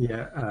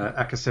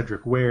 Aka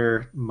Cedric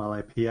Ware,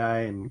 Malai Pi,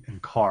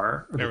 and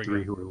Carr are the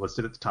three who are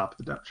listed at the top of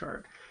the depth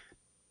chart.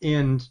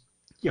 And,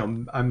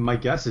 my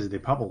guess is they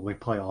probably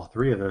play all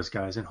three of those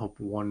guys and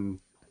hope one,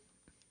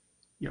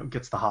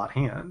 gets the hot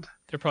hand.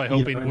 They're probably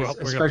hoping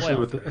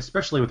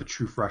especially with a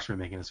true freshman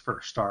making his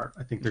first start.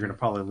 I think they're going to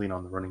probably lean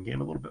on the running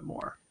game a little bit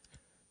more.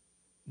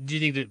 Do you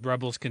think that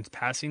Rebels'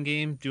 passing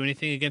game do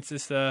anything against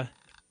this?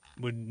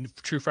 Would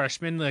true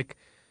freshmen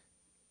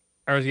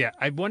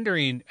I'm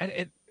wondering.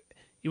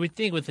 You would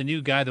think with a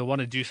new guy they'll want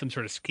to do some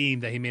sort of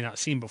scheme that he may not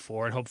seen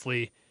before, and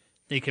hopefully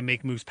they can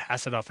make moves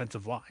past that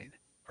offensive line,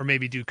 or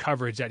maybe do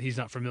coverage that he's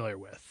not familiar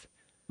with.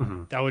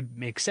 Mm-hmm. That would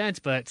make sense,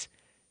 but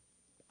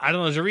I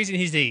don't know. There's a reason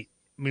he's 8.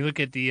 I mean, look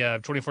at the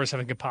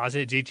 24/7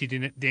 composite.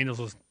 JT Daniels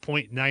was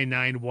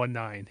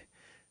 .9919.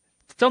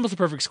 It's almost a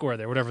perfect score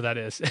there, whatever that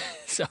is.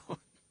 So.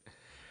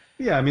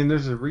 Yeah, I mean,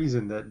 there's a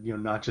reason that,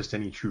 not just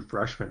any true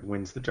freshman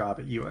wins the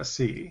job at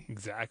USC.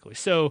 Exactly.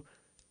 So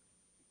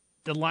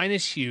the line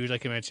is huge,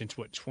 like I mentioned,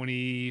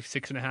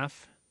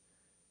 26.5?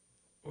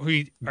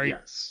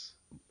 Yes.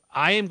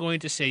 I am going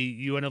to say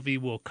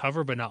UNLV will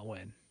cover but not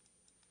win.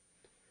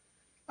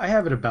 I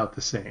have it about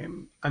the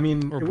same. I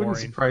mean, it wouldn't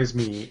surprise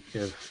me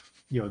if,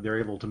 they're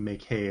able to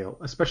make hay,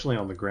 especially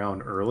on the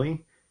ground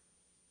early.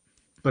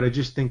 But I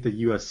just think that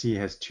USC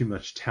has too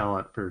much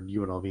talent for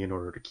UNLV in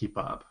order to keep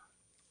up.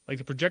 Like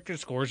the projected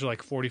scores are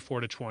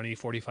 44-20,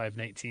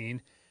 45-19.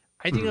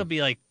 I think it'll be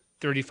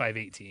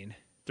 35-18.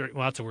 Well,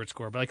 that's a weird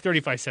score, but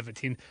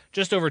 35-17,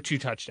 just over 2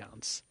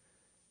 touchdowns.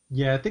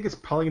 Yeah, I think it's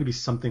probably going to be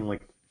something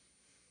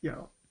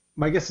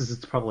my guess is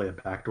it's probably a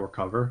backdoor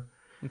cover.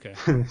 Okay.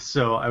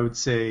 So I would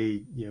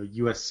say,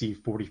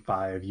 USC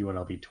 45,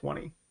 UNLV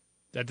 20.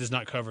 That does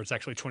not cover. It's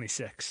actually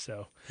 26.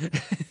 So.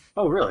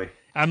 Oh, really?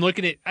 I'm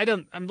looking at.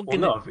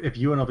 If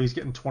UNLV's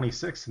getting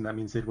 26, then that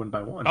means they'd win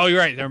by 1. Oh, you're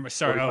right.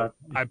 Sorry. Oh,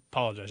 I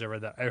apologize. I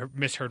read that. I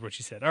misheard what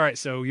you said. All right.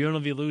 So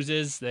UNLV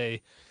loses.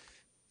 They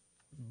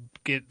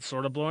get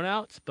sort of blown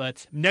out.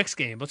 But next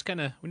game,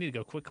 we need to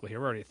go quickly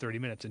here. We're already at 30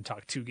 minutes and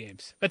talk 2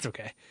 games. That's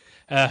okay.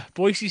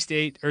 Boise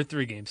State, or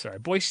 3 games. Sorry.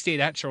 Boise State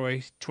at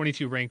Troy,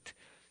 22 ranked.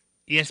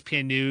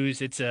 ESPN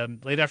News. It's a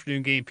late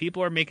afternoon game.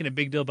 People are making a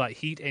big deal about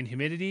heat and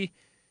humidity.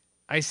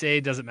 I say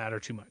it doesn't matter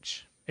too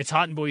much. It's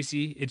hot in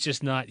Boise. It's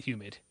just not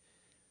humid.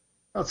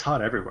 Well, it's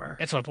hot everywhere.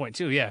 That's my point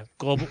too. Yeah,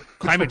 global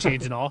climate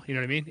change and all. You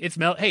know what I mean? It's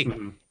Hey,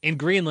 in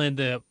Greenland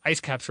the ice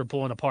caps are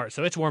pulling apart,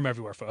 so it's warm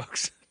everywhere,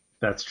 folks.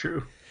 That's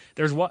true.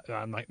 There's what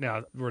I'm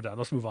now we're done.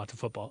 Let's move on to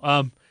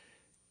football.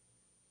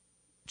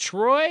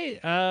 Troy,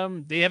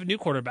 they have a new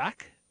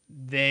quarterback.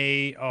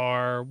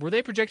 Were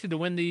they projected to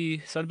win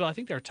the Sun Belt? I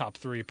think they're top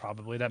 3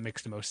 probably. That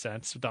makes the most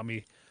sense without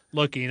me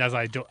looking, as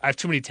I have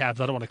too many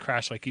tabs. I don't want to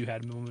crash like you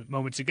had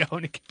moments ago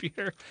on a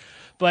computer.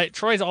 But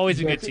Troy's always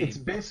a good team. It's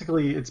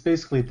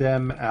basically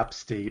them, App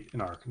State,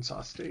 and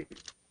Arkansas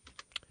State.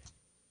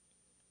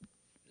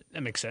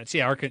 That makes sense.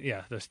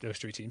 Yeah, those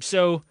 3 teams.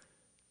 So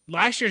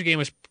last year's game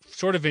was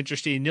sort of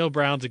interesting. Neil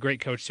Brown's a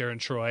great coach there in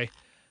Troy.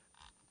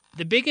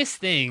 The biggest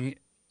thing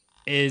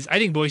is I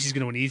think Boise's going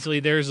to win easily.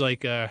 There's our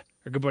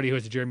good buddy who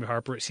has Jeremy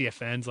Harper at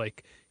CFN's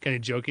kind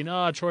of joking,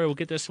 Troy will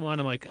get this one.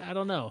 I'm like, I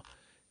don't know.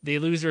 They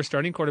lose their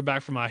starting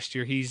quarterback from last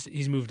year.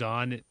 He's moved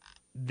on.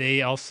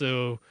 They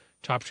also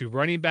top 2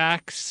 running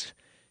backs.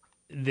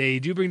 They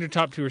do bring their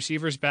top 2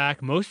 receivers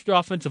back. Most of the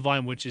offensive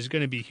line, which is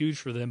going to be huge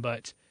for them,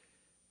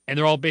 and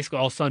they're basically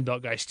all Sun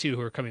Belt guys too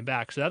who are coming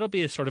back. So that'll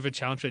be a sort of a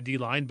challenge for the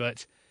D-line,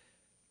 but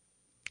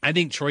I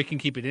think Troy can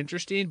keep it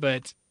interesting,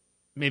 but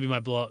maybe my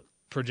blowout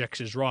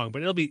projection is wrong.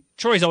 But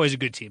Troy's always a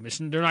good team.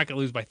 They're not going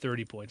to lose by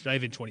 30 points, not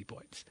even 20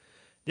 points.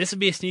 This would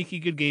be a sneaky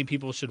good game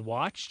people should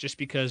watch just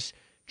because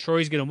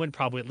Troy's going to win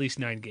probably at least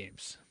 9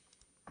 games.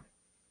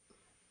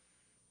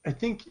 I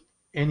think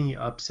any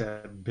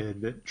upset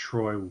bid that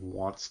Troy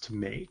wants to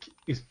make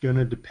is going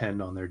to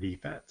depend on their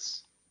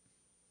defense.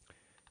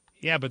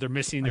 Yeah, but they're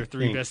missing their I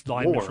three think best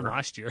linemen more. from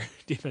last year,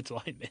 defensive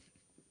linemen.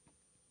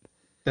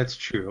 That's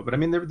true, but I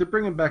mean they're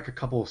bringing back a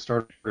couple of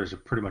starters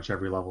at pretty much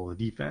every level of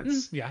the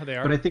defense. Yeah, they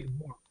are. But I think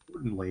more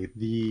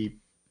importantly,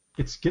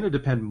 it's going to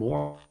depend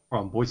more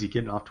on Boise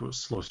getting off to a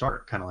slow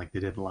start, kind of like they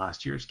did in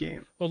last year's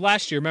game. Well,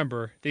 last year,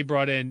 remember, they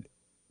brought in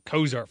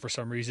Kozart for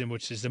some reason,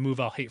 which is the move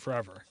I'll hate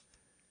forever.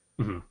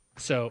 Mm-hmm.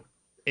 So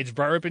it's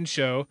Bright Rip and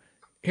Show.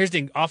 Here's the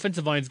thing.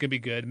 Offensive line is going to be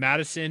good.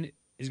 Madison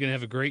is going to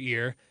have a great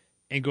year.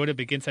 And going up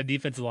against that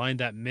defensive line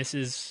that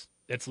misses,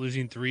 that's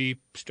losing three,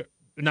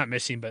 not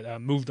missing,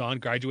 but moved on,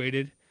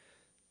 graduated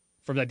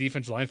from that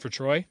defensive line for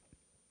Troy.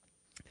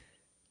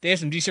 They have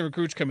some decent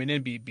recruits coming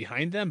in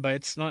behind them, but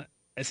it's not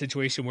a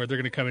situation where they're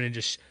going to come in and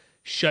just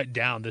shut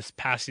down this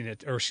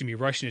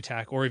rushing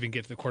attack or even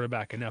get to the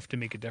quarterback enough to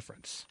make a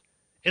difference.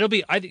 It'll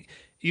be, I think,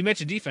 you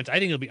mentioned defense. I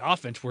think it'll be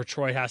offense where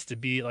Troy has to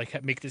be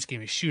like make this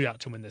game a shootout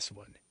to win this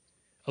one.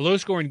 A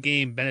low-scoring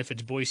game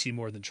benefits Boise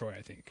more than Troy,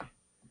 I think.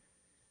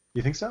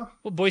 You think so?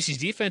 Well, Boise's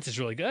defense is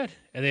really good,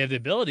 and they have the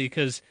ability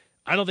because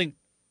I think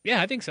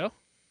so.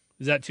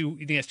 You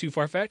think that's too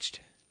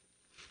far-fetched?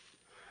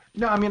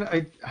 No, I mean,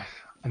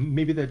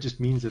 maybe that just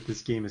means that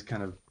this game is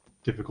kind of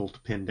difficult to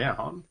pin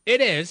down.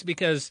 It is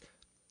because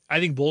I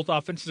think both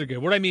offenses are good.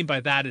 What I mean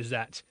by that is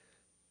that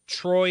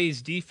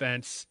Troy's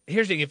defense,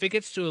 here's the thing, if it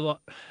gets to a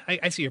lot,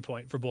 I see your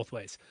point for both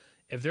ways.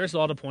 If there's a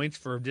lot of points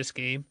for this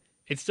game,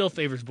 it still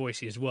favors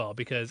Boise as well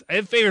because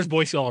it favors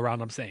Boise all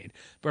around, I'm saying.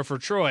 But for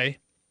Troy,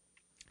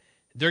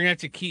 they're going to have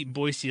to keep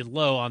Boise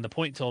low on the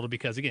point total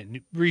because,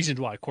 again, reasons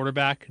why.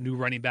 Quarterback, new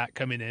running back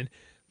coming in,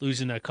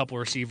 losing a couple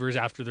of receivers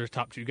after their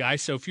top two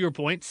guys. So fewer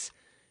points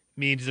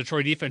means the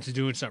Troy defense is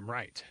doing something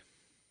right.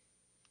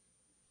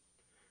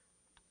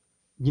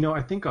 You know,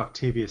 I think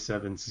Octavius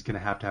Evans is going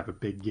to have a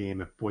big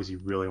game if Boise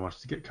really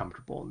wants to get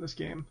comfortable in this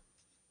game.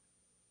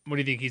 What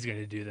do you think he's going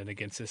to do then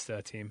against this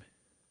team?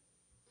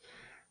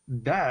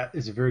 That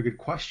is a very good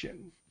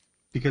question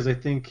because I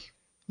think,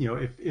 you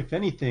know, if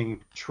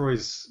anything,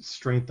 Troy's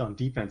strength on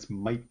defense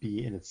might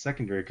be in its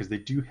secondary because they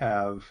do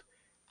have,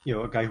 you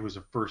know, a guy who was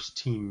a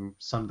first-team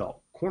Sun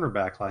Belt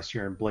cornerback last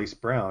year in Blaise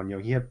Brown. You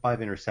know, he had 5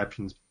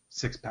 interceptions,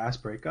 6 pass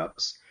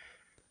breakups.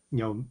 You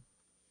know,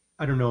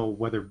 I don't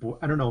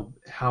know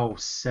how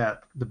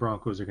set the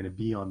Broncos are going to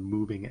be on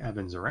moving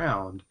Evans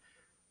around,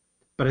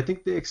 but I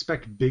think they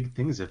expect big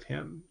things of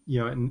him. You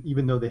know, and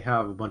even though they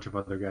have a bunch of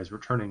other guys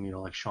returning, you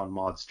know, like Sean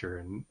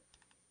Modster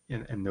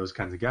and those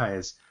kinds of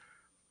guys,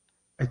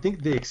 I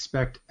think they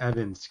expect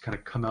Evans to kind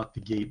of come out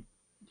the gate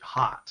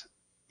hot,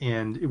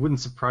 and it wouldn't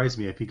surprise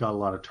me if he got a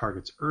lot of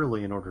targets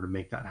early in order to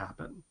make that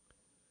happen.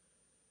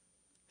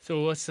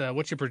 So what's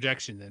your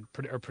projection then,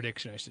 or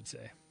prediction, I should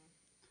say?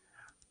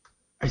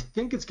 I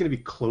think it's going to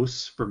be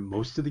close for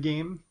most of the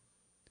game,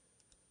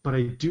 but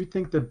I do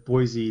think that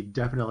Boise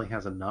definitely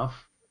has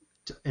enough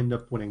to end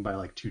up winning by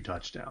like 2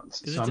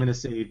 touchdowns. So I'm going to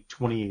say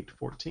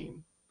 28-14.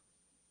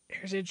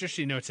 Here's an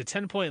interesting note. It's a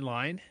 10-point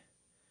line.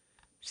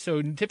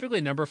 So typically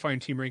number-fine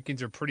team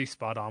rankings are pretty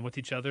spot on with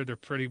each other. They're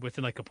pretty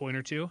within like a point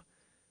or two.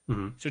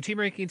 Mm-hmm. So team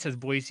rankings has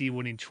Boise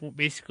winning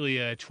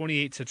basically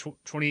 28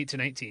 to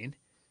 19.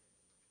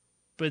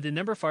 But the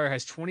number fire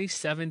has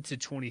 27 to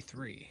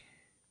 23.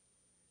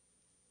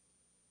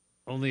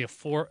 Only a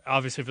 4.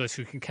 Obviously, for those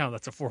who can count,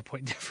 that's a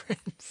 4-point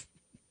difference.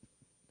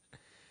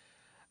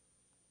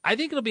 I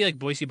think it'll be like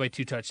Boise by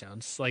 2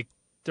 touchdowns, like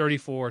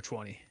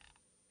 34-20,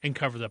 and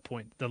cover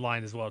the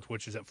line as well,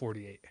 which is at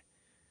 48.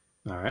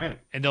 All right.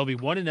 And they'll be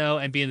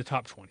 1-0 and be in the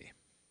top 20.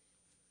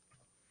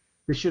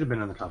 They should have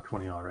been in the top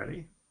 20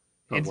 already,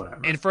 but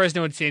whatever. And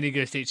Fresno and San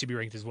Diego State should be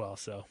ranked as well.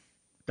 So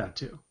that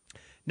too.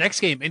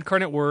 Next game,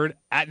 Incarnate Word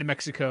at New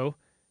Mexico.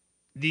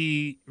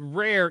 The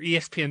rare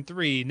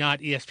ESPN3, not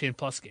ESPN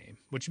Plus game,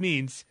 which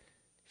means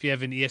if you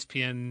get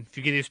ESPN,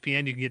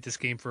 you can get this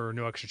game for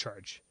no extra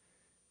charge.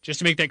 Just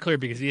to make that clear,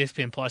 because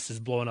ESPN Plus is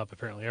blowing up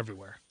apparently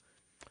everywhere.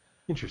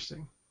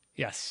 Interesting.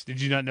 Yes.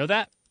 Did you not know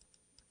that?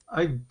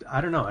 I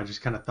don't know. I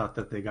just kind of thought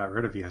that they got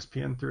rid of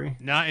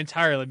ESPN3. Not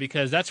entirely,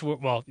 because that's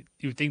what, well,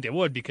 you would think they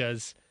would,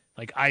 because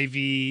like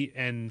Ivy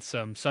and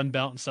some Sun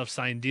Belt and stuff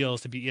signed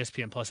deals to be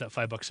ESPN Plus at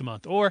 $5 a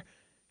month. Or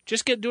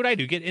just do what I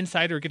do. Get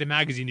Insider, get a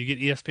magazine. You get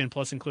ESPN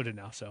Plus included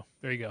now. So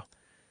there you go.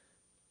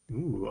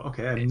 Ooh,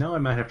 okay. Now I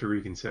might have to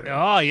reconsider.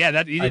 Oh, yeah.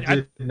 I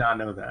did not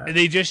know that.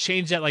 They just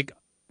changed that like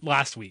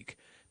last week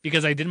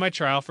because I did my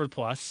trial for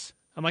Plus.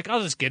 I'm like,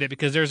 I'll just get it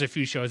because there's a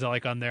few shows I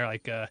like on there,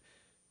 like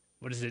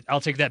what is it? I'll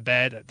Take That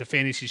Bet, the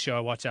fantasy show. I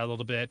watch that a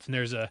little bit, and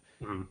there's a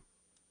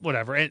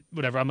whatever.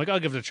 I'm like, I'll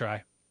give it a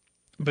try.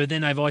 But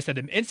then I've always had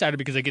an Insider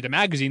because I get a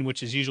magazine,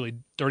 which is usually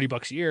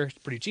 $30 a year. It's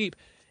pretty cheap.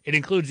 It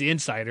includes the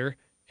Insider,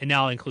 and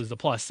now it includes the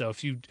Plus. So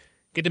if you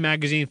get the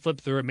magazine,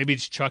 flip through it, maybe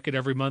just chuck it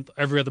every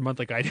other month,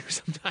 like I do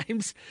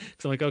sometimes.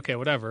 So I'm like, okay,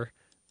 whatever,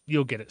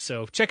 you'll get it.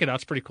 So check it out.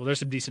 It's pretty cool. There's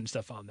some decent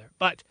stuff on there.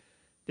 But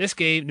this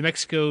game, New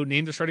Mexico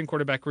named their starting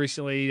quarterback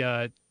recently.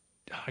 I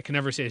can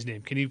never say his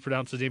name. Can you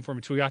pronounce his name for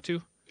me?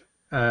 Tuiatu?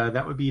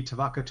 That would be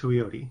Tavaka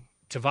Tuioti.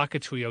 Tavaka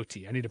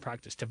Tuioti. I need to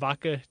practice.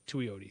 Tavaka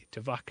Tuioti.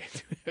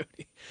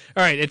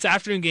 All right, it's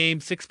afternoon game,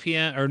 6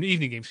 p.m. or an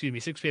evening game,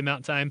 6 p.m.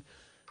 Mountain Time.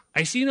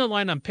 I see no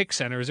line on Pick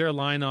Center. Is there a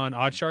line on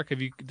OddsShark?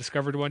 Have you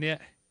discovered one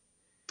yet?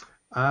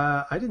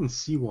 I didn't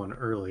see one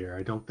earlier.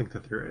 I don't think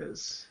that there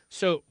is.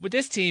 So with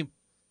this team,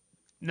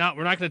 we're not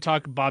going to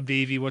talk Bob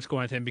Davie, what's going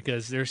on with him,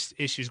 because there's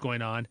issues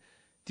going on.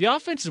 The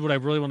offense is what I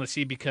really want to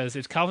see because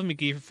it's Calvin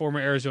McGee, former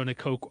Arizona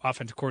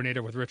offensive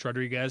coordinator with Rich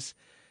Rodriguez.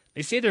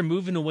 They say they're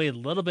moving away a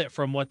little bit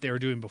from what they were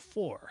doing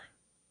before,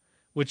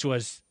 which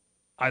was,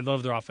 I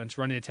love their offense,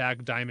 running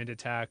attack, diamond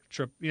attack,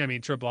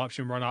 triple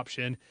option, run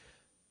option,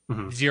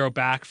 zero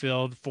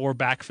backfield, 4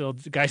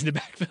 backfield, guys in the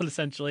backfield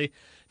essentially,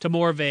 to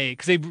more of a,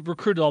 because they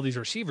recruited all these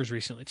receivers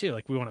recently too,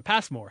 like we want to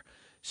pass more.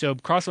 So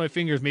cross my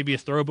fingers, maybe a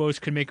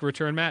Throwbows could make a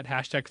return, Matt,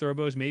 hashtag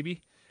Throwbows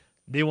maybe.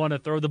 They want to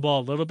throw the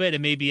ball a little bit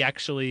and maybe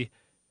actually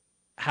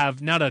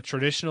have not a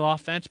traditional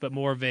offense, but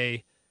more of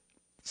a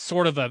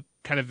sort of a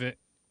kind of a,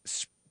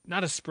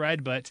 not a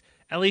spread, but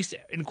at least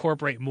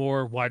incorporate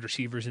more wide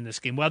receivers in this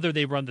game, whether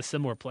they run the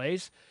similar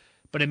plays,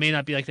 but it may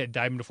not be like that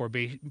diamond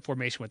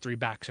formation with 3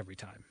 backs every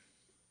time.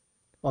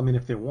 Well, I mean,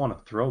 if they want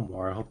to throw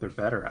more, I hope they're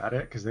better at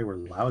it because they were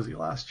lousy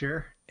last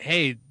year.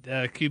 Hey,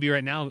 QB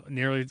right now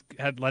nearly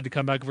led to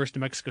come back versus New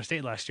Mexico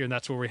State last year, and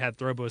that's where we had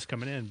Throwbows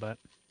coming in, but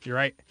you're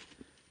right.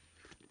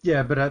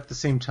 Yeah, but at the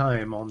same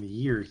time, on the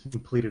year, he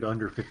completed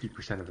under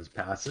 50% of his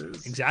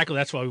passes. Exactly.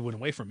 That's why we went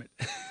away from it.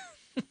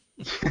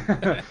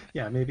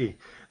 Yeah, maybe.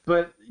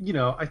 But,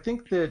 I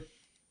think that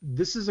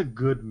this is a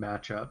good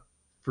matchup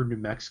for New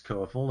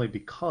Mexico, if only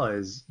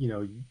because,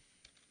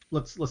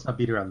 let's not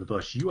beat around the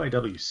bush.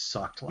 UIW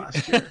sucked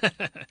last year.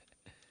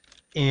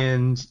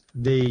 And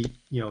they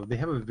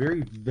have a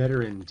very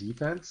veteran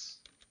defense,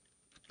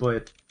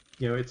 but,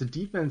 it's a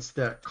defense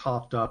that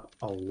coughed up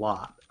a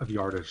lot of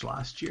yardage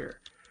last year.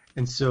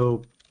 And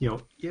so,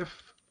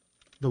 if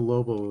the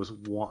Lobos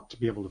want to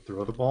be able to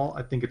throw the ball,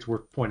 I think it's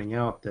worth pointing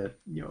out that,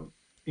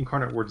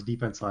 Incarnate Word's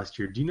defense last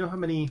year, do you know how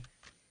many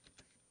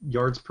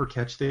yards per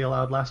catch they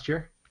allowed last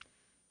year?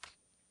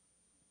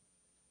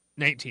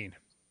 19.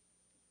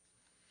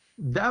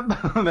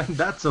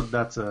 That's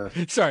a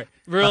sorry,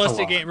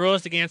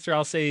 realistic answer.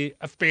 I'll say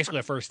basically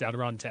a first down,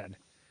 around 10.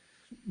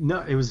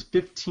 No, it was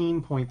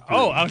 15.3.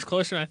 Oh, I was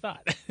closer than I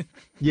thought.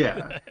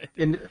 Yeah,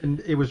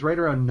 and it was right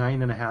around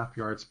 9.5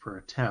 yards per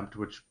attempt,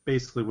 which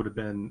basically would have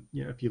been,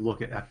 if you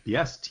look at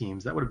FBS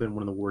teams, that would have been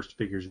one of the worst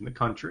figures in the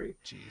country.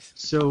 Jeez.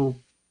 So,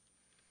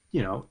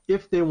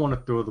 if they want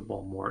to throw the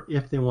ball more,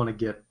 if they want to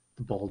get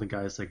the ball to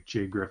guys like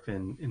Jay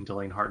Griffin and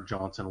Delane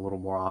Hart-Johnson a little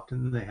more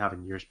often than they have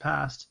in years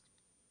past,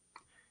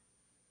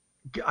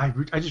 I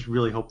just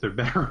really hope they're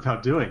better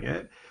about doing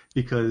it,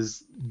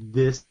 because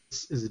this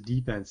is a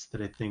defense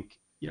that I think,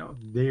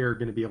 they are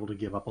going to be able to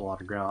give up a lot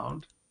of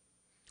ground.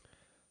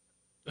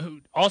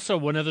 Also,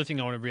 one other thing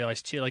I want to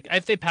realize too, like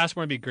if they pass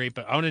more, it'd be great,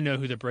 but I want to know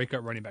who the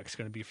breakout running back is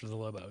going to be for the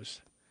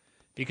Lobos,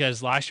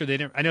 because last year they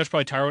didn't. I know it's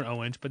probably Tyrone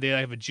Owens, but they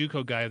have a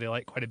JUCO guy they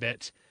like quite a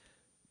bit.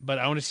 But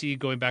I want to see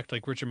going back to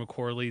like Richard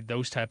McCorley,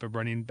 those type of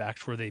running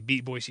backs where they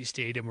beat Boise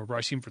State and were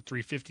rushing for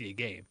 350 a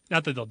game.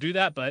 Not that they'll do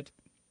that, but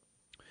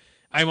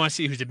I want to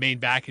see who's the main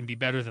back and be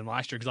better than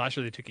last year, because last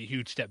year they took a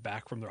huge step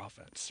back from their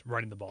offense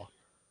running the ball.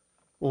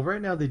 Well,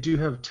 right now they do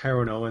have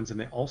Tyrone Owens, and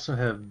they also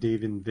have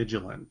David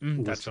Vigilant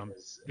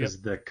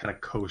as the kind of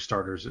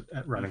co-starters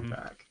at running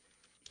back.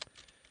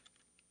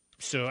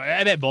 So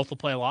I bet both will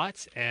play a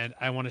lot, and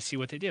I want to see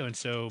what they do. And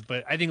so,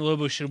 but I think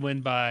Lobos should win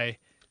by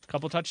a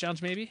couple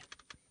touchdowns, maybe.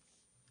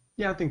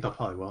 Yeah, I think they'll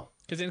probably will.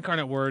 Because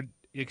Incarnate Word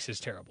is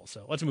terrible.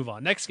 So let's move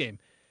on. Next game,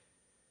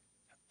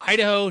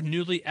 Idaho,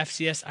 newly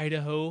FCS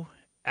Idaho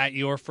at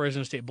your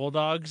Fresno State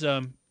Bulldogs.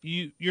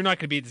 You're not going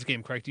to be at this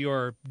game, correct? You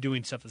are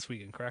doing stuff this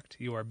weekend, correct?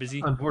 You are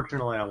busy?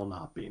 Unfortunately, I will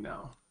not be,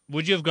 no.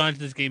 Would you have gone to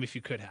this game if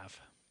you could have?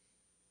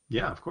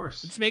 Yeah, of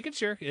course. Just making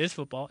sure. It is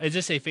football. Is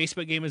this a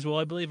Facebook game as well,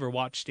 I believe, or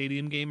Watch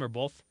Stadium game, or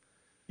both?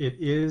 It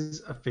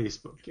is a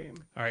Facebook game.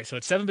 All right, so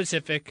it's 7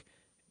 Pacific.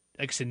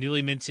 Like I said,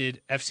 newly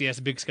minted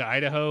FCS Big Sky,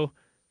 Idaho.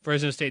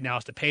 Fresno State now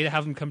has to pay to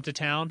have them come to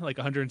town, like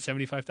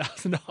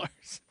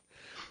 $175,000.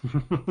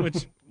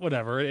 Which,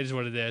 whatever, it is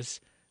what it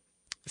is.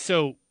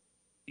 So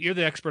you're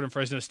the expert in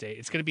Fresno State.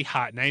 It's going to be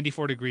hot,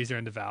 94 degrees there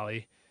in the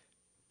valley.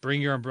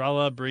 Bring your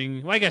umbrella.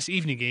 I guess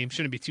evening game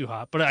shouldn't be too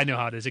hot, but I know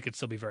how it is. It could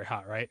still be very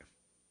hot, right?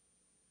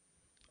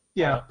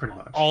 Yeah, pretty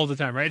much. All the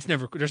time, right?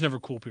 There's never a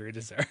cool period,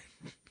 is there?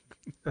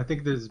 I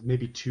think there's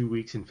maybe 2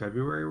 weeks in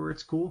February where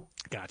it's cool.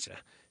 Gotcha.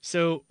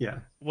 So yeah,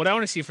 what I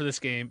want to see for this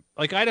game,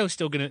 like Idaho's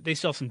they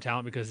still have some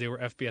talent because they were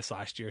FBS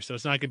last year, so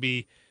it's not going to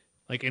be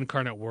like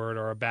Incarnate Word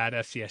or a bad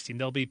FCS team.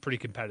 They'll be pretty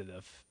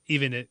competitive,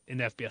 even in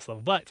the FBS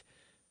level. But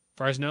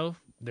Fresno,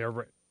 they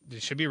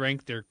should be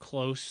ranked. They're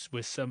close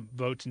with some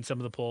votes in some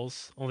of the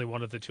polls. Only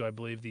one of the two, I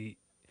believe. The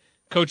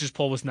coaches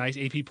poll was nice.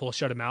 AP poll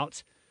shut him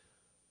out.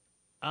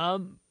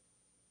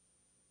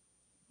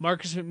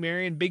 Marcus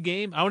McMaryion, big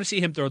game. I want to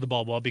see him throw the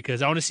ball well,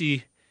 because I want to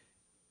see.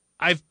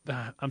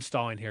 I'm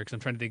stalling here because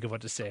I'm trying to think of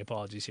what to say.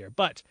 Apologies here,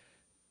 but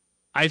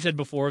I've said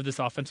before this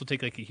offense will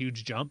take like a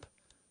huge jump.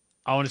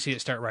 I want to see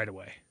it start right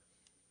away.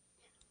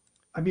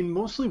 I mean,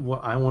 mostly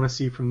what I want to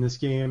see from this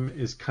game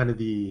is kind of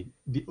the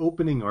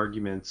opening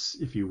arguments,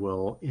 if you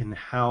will, in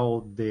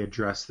how they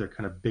address their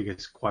kind of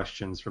biggest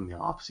questions from the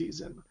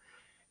offseason.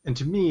 And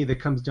to me,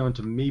 that comes down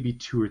to maybe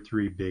two or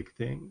three big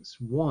things.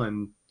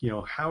 One,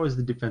 how is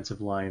the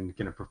defensive line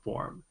going to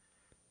perform?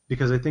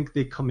 Because I think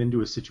they come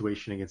into a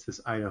situation against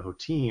this Idaho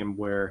team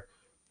where,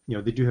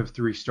 they do have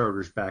three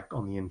starters back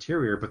on the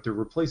interior, but they're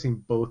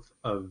replacing both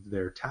of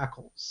their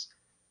tackles.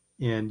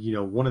 And,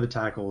 one of the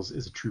tackles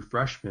is a true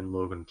freshman,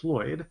 Logan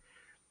Floyd.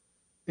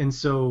 And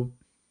so,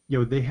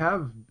 they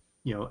have,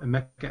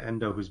 Emeka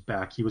Endo, who's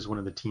back. He was one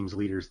of the team's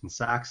leaders in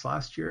sacks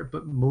last year,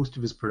 but most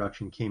of his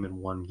production came in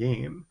one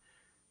game.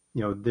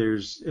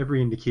 There's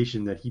every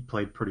indication that he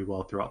played pretty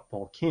well throughout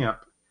fall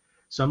camp.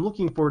 So I'm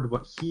looking forward to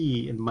what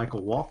he and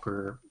Michael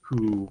Walker,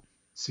 who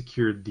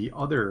secured the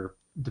other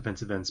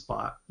defensive end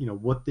spot,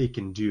 what they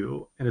can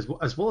do. And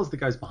as well as the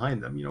guys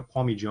behind them,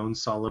 Kwame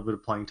Jones saw a little bit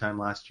of playing time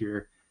last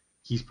year.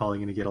 He's probably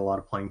going to get a lot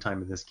of playing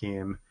time in this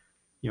game.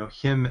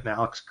 Him and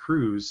Alex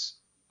Cruz,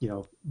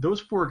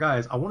 those four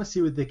guys, I want to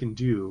see what they can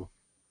do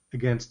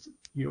against,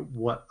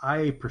 what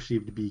I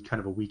perceive to be kind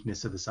of a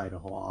weakness of this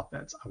Idaho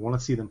offense. I want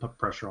to see them put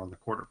pressure on the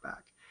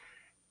quarterback.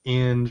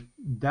 And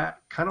that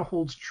kind of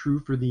holds true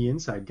for the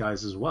inside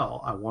guys as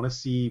well. I want to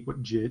see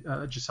what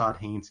Jasad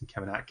Haynes and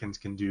Kevin Atkins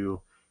can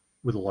do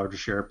with a larger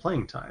share of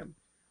playing time.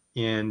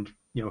 And,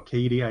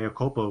 Katie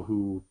Iakopo,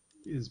 who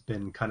has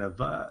been kind of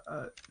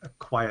a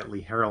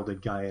quietly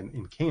heralded guy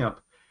in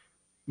camp,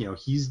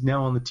 he's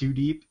now on the two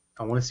deep.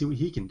 I want to see what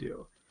he can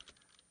do.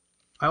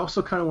 I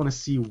also kind of want to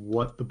see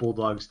what the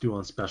Bulldogs do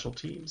on special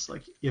teams.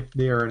 Like, if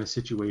they are in a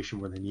situation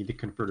where they need to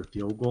convert a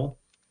field goal,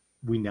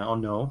 we now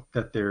know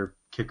that their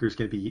kicker is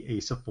going to be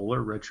Asa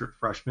Fuller, redshirt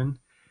freshman,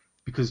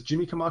 because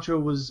Jimmy Camacho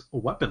was a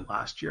weapon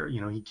last year.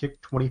 He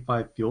kicked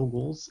 25 field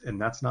goals, and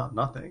that's not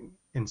nothing.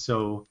 And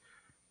so,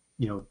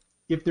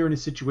 if they're in a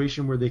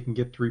situation where they can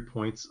get 3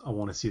 points, I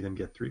want to see them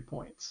get 3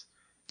 points.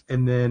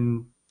 And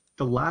then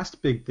the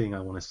last big thing I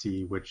want to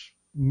see, which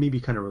maybe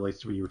kind of relates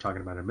to what you were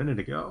talking about a minute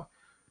ago,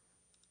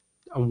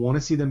 I want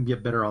to see them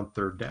get better on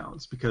third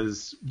downs,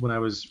 because when I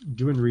was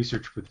doing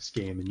research for this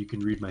game, and you can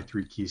read my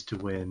 3 keys to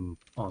win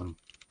on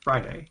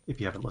Friday if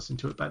you haven't listened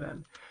to it by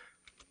then,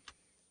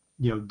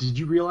 did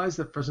you realize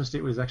that Fresno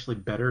State was actually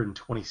better in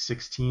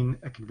 2016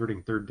 at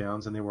converting third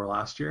downs than they were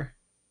last year?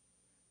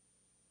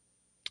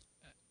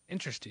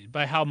 Interesting.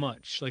 By how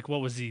much? Like,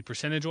 what was the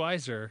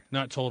percentage-wise, or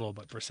not total,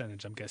 but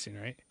percentage? I'm guessing,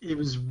 right? I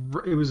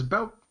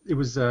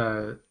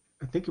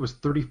think it was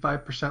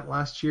 35%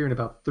 last year and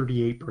about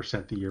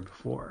 38% the year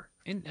before.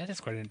 And that is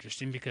quite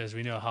interesting, because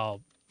we know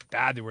how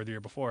bad they were the year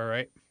before,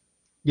 right?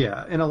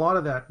 Yeah, and a lot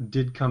of that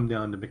did come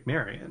down to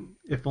McMarion,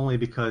 if only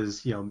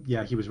because,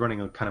 he was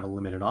running a kind of a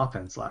limited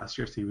offense last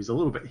year, so he was a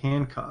little bit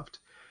handcuffed.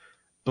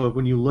 But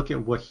when you look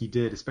at what he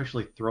did,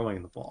 especially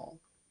throwing the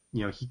ball,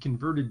 he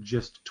converted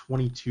just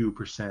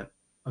 22%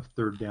 of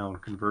third down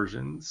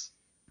conversions,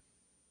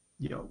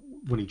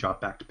 when he dropped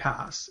back to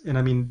pass. And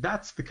I mean,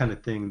 that's the kind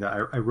of thing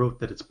that I wrote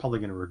that it's probably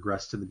going to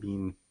regress to the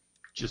mean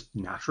just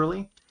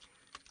naturally.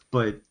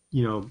 But,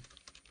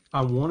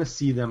 I want to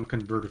see them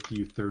convert a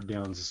few third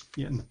downs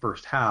in the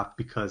first half,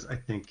 because I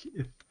think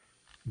if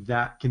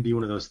that can be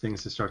one of those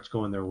things that starts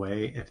going their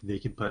way, if they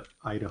can put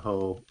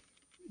Idaho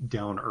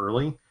down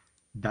early,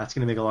 that's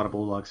going to make a lot of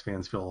Bulldogs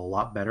fans feel a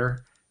lot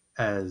better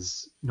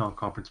as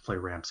non-conference play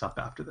ramps up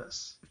after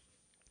this.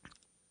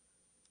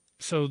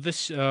 So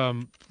this, we've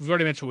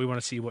already mentioned what we want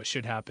to see, what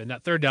should happen.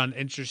 That third down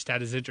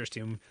stat is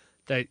interesting.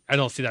 That I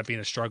don't see that being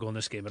a struggle in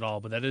this game at all,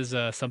 but that is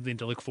something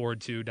to look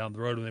forward to down the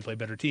road when they play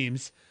better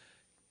teams.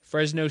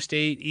 Fresno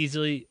State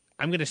easily,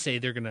 I'm going to say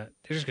they're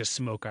just going to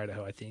smoke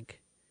Idaho, I think.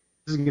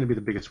 This is going to be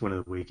the biggest win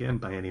of the weekend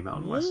by any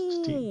Mountain West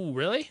team. Ooh,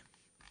 really?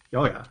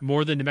 Oh, yeah.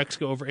 More than New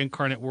Mexico over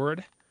Incarnate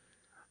Word?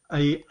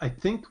 I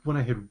think when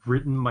I had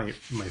written my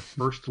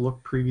first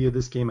look preview of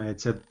this game, I had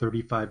said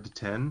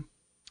 35-10.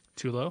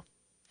 Too low?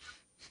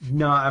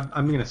 No,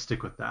 I'm going to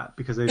stick with that,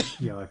 because I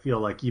feel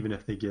like even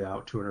if they get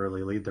out to an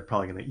early lead, they're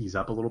probably going to ease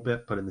up a little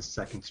bit, put in the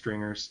second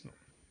stringers,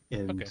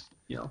 and Okay.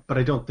 But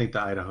I don't think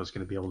that Idaho's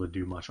going to be able to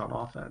do much on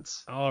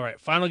offense. All right,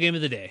 final game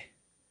of the day.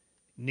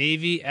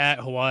 Navy at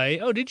Hawaii.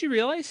 Oh, did you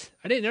realize?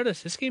 I didn't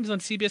notice. This game's on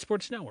CBS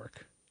Sports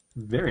Network.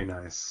 Very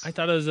nice. I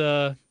thought it was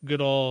a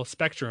good old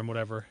Spectrum,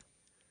 whatever.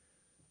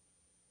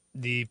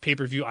 The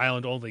pay-per-view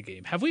island-only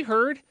game. Have we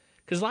heard?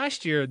 Because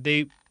last year,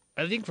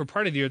 I think for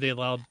part of the year, they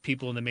allowed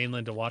people in the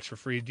mainland to watch for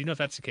free. Do you know if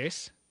that's the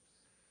case?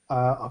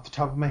 Off the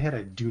top of my head,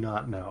 I do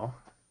not know.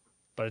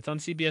 But it's on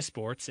CBS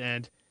Sports,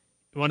 and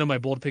you want to know my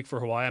bold pick for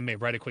Hawaii? I may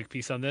write a quick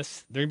piece on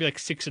this. They're going to be like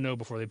 6-0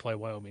 before they play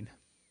Wyoming.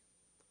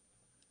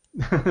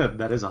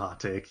 That is a hot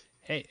take.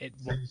 Hey,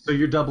 So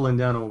you're doubling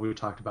down on what we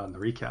talked about in the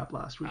recap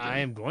last week. I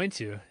am going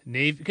to.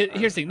 Navy. 'Cause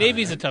here's the thing.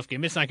 Navy's a tough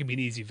game. It's not going to be an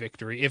easy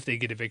victory if they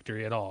get a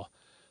victory at all.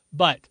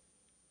 But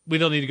we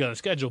don't need to go on the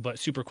schedule, but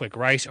super quick.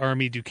 Rice,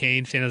 Army,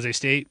 Duquesne, San Jose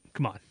State.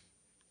 Come on.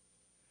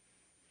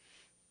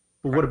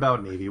 But what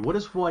about Navy? What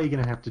is Hawaii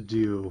going to have to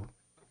do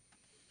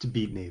to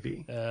beat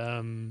Navy?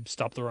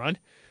 Stop the run.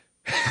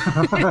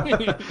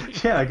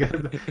 Yeah, I get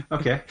it.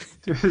 Okay.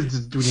 Do we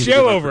need to Show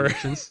give our over.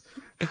 predictions?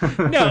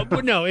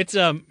 No, it's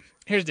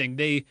here's the thing.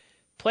 They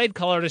played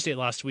Colorado State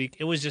last week.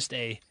 It was just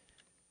a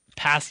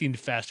passing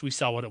fest. We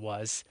saw what it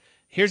was.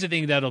 Here's the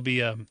thing that'll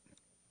be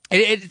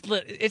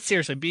it's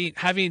seriously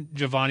having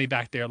Giovanni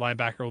back there,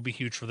 linebacker, will be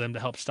huge for them to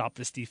help stop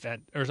this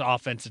defense or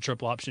offense, the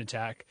triple option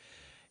attack.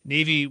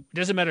 Navy,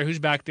 doesn't matter who's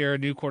back there,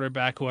 new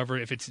quarterback, whoever,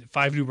 if it's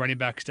 5 new running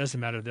backs, doesn't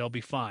matter, they'll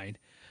be fine.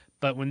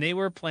 But when they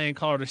were playing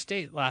Colorado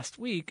State last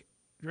week,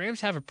 the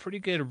Rams have a pretty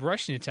good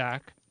rushing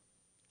attack.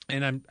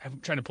 And I'm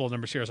trying to pull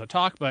numbers here as I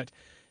talk, but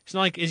it's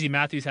not like Izzy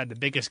Matthews had the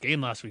biggest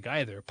game last week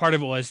either. Part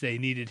of it was they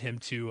needed him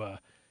to,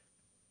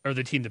 or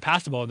the team to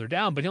pass the ball and they're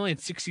down, but he only had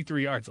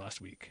 63 yards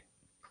last week.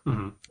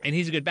 Mm-hmm. And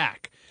he's a good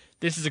back.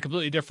 This is a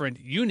completely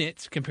different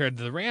unit compared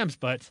to the Rams,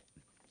 but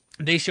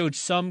they showed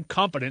some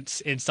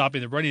competence in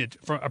stopping a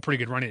pretty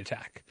good running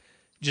attack.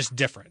 Just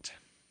different.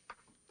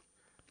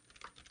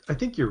 I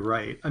think you're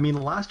right. I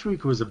mean, last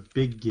week was a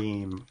big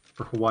game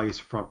for Hawaii's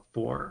front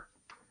four.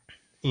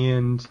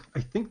 And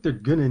I think they're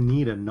going to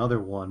need another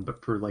one,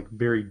 but for like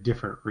very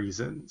different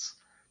reasons.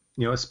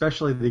 You know,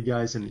 especially the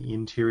guys in the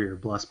interior,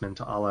 Blessman,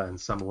 Ta'ala, and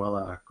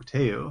Samuela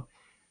Koteu.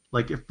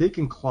 Like, if they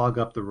can clog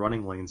up the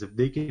running lanes, if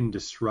they can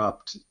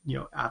disrupt, you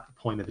know, at the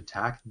point of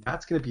attack,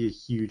 that's going to be a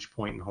huge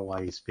point in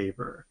Hawaii's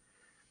favor.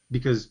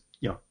 Because,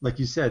 you know, like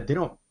you said, they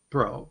don't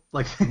throw.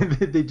 Like,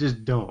 they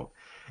just don't.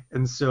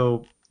 And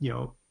so, you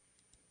know,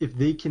 if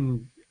they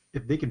can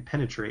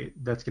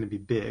penetrate, that's going to be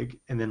big.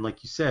 And then,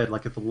 like you said,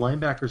 like if the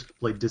linebackers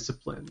play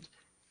disciplined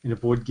and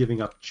avoid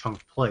giving up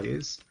chunk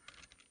plays,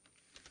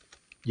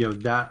 you know,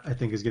 that I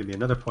think is going to be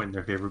another point in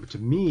their favor. But to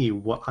me,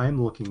 what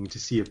I'm looking to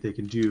see if they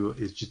can do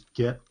is just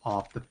get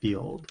off the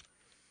field.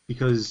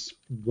 Because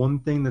one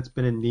thing that's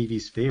been in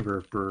Navy's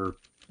favor for,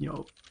 you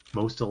know,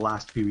 most of the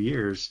last few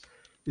years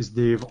is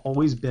they've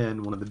always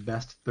been one of the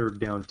best third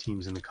down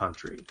teams in the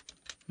country.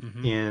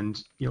 Mm-hmm.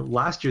 And, you know,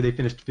 last year they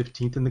finished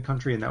 15th in the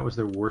country, and that was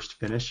their worst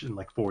finish in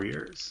like 4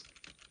 years.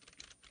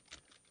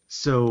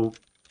 So,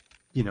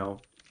 you know,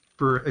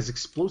 for as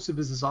explosive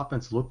as this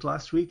offense looked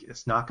last week,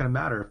 it's not going to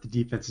matter if the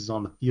defense is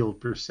on the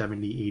field for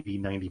 70, 80,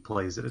 90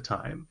 plays at a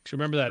time. So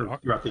remember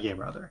that throughout the game,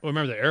 rather. Well,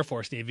 remember the Air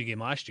Force Navy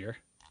game last year?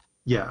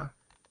 Yeah.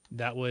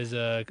 That was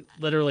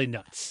literally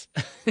nuts.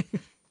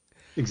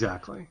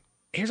 Exactly.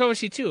 Here's what I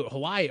see too.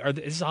 Hawaii, is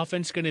this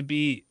offense going to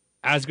be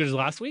as good as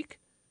last week?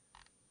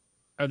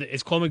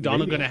 Is Cole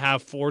McDonald going to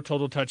have 4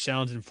 total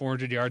touchdowns and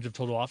 400 yards of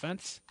total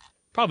offense?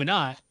 Probably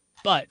not,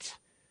 but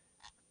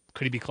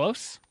could he be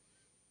close?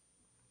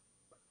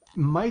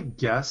 My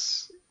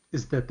guess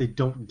is that they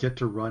don't get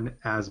to run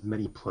as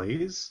many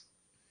plays,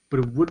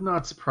 but it would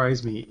not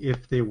surprise me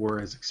if they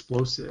were as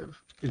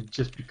explosive.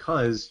 Just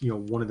because, you know,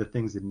 one of the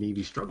things that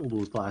Navy struggled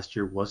with last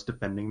year was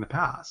defending the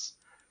pass.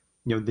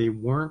 You know, they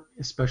weren't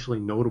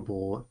especially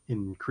notable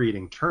in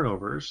creating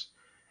turnovers,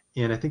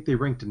 and I think they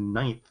ranked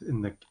 9th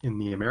in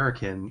the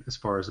American as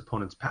far as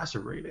opponents' passer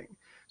rating.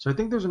 So I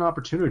think there's an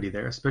opportunity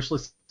there,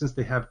 especially since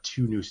they have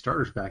 2 new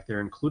starters back there,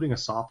 including a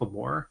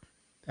sophomore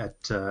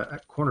at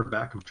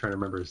cornerback. I'm trying to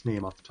remember his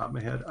name off the top of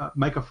my head.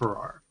 Micah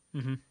Farrar.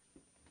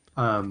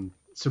 Mm-hmm.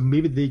 So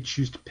maybe they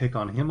choose to pick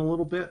on him a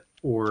little bit,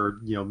 or,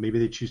 you know, maybe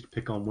they choose to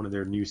pick on one of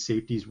their new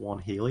safeties, Juan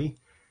Haley.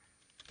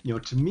 You know,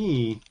 to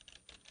me,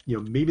 you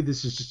know, maybe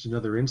this is just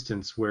another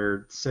instance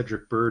where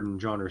Cedric Bird and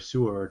John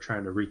Ursua are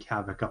trying to wreak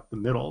havoc up the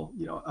middle,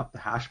 you know, up the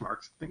hash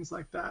marks and things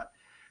like that.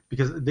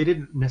 Because they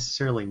didn't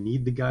necessarily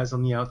need the guys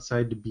on the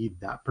outside to be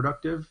that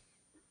productive,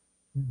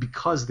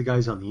 because the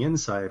guys on the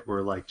inside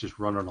were like just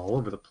running all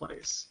over the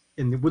place.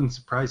 And it wouldn't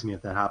surprise me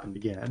if that happened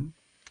again.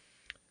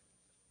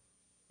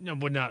 No,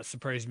 would not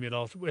surprise me at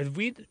all.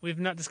 We've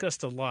not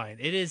discussed the line.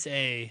 It is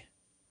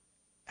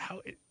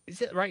how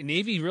is it right?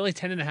 Navy really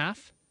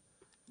 10.5?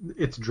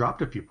 It's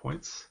dropped a few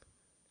points.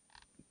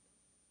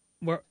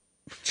 We're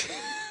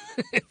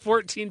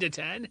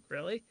 14-10,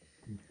 really?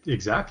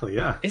 Exactly,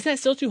 yeah. Is that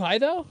still too high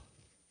though?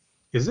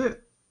 Is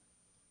it?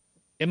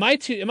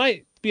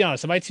 Be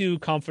honest, am I too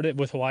confident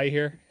with Hawaii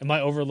here? Am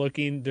I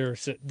overlooking their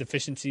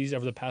deficiencies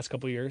over the past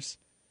couple of years?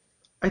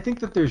 I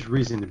think that there's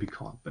reason to be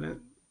confident,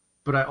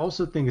 but I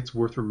also think it's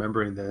worth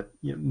remembering that,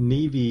 you know,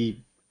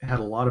 Navy had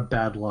a lot of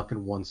bad luck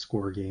in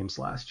 1-score games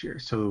last year.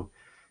 So,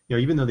 you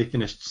know, even though they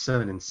finished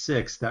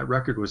 7-6, that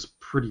record was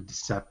pretty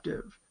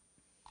deceptive.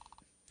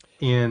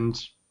 And,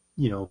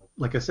 you know,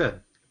 like I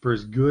said, for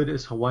as good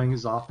as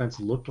Hawaii's offense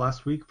looked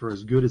last week, for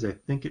as good as I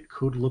think it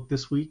could look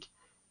this week,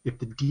 if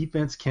the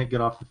defense can't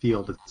get off the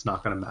field, it's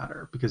not going to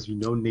matter, because you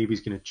know Navy's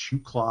going to chew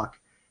clock,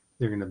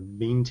 they're going to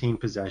maintain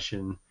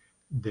possession,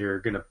 they're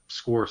going to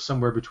score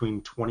somewhere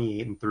between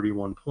 28 and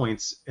 31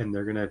 points, and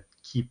they're going to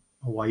keep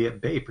Hawaii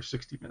at bay for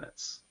 60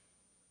 minutes.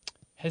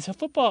 Has a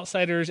Football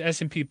Outsiders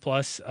S&P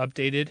Plus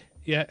updated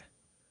yet?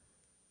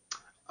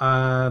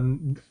 I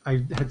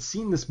had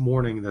seen this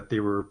morning that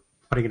they were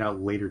putting it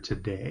out later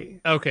today.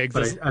 Okay.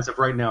 But as of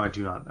right now, I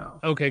do not know.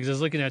 Okay, because I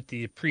was looking at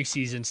the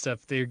preseason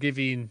stuff. They're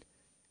giving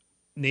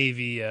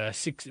Navy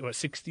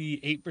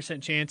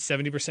 68% chance,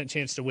 70%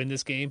 chance to win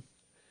this game.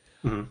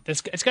 Mm-hmm.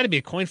 It's got to be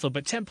a coin flip,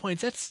 but 10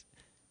 points,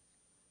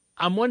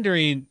 I'm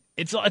wondering,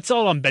 it's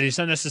all on betting. It's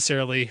not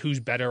necessarily who's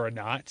better or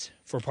not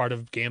for part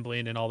of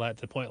gambling and all that,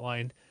 the point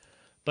line.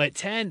 But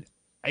 10,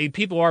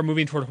 people are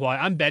moving toward Hawaii.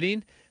 I'm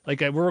betting,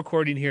 like we're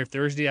recording here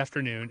Thursday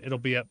afternoon. It'll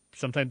be up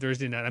sometime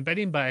Thursday night. I'm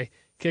betting by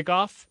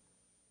kickoff,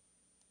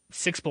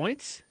 6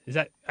 points.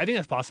 I think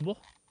that's possible.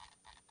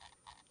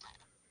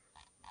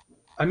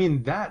 I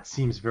mean, that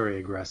seems very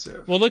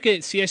aggressive. Well, look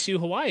at CSU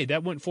Hawaii.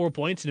 That went 4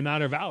 points in a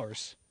matter of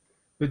hours.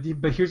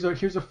 But here's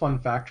a fun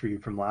fact for you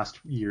from last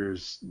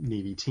year's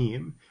Navy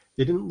team.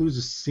 They didn't lose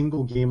a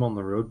single game on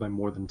the road by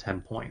more than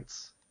 10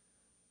 points,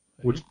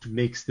 which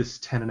makes this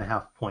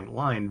 10.5-point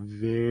line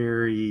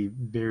a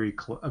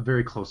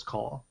very close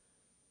call.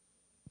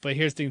 But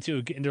here's the thing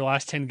too: in their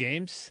last 10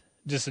 games,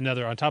 just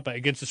another on top of it,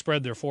 against the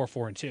spread, they're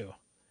 4-4-2.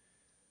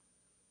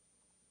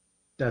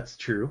 That's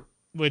true.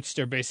 Which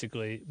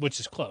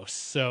is close.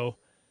 So,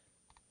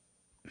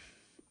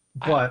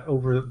 but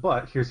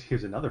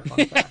here's another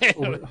fun fact.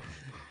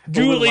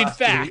 Dueling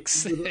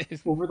facts.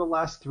 Over the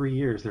last 3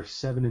 years, they're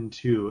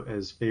 7-2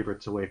 as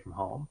favorites away from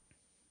home.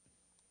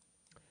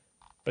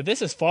 But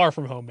this is far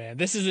from home, man.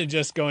 This isn't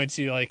just going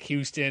to like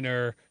Houston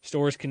or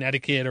Storrs,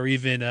 Connecticut, or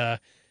even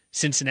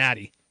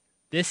Cincinnati.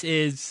 This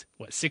is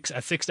a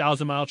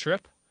 6,000-mile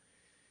trip.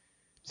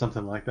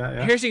 Something like that.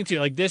 Yeah. Here's the thing too,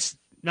 like this.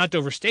 Not to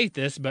overstate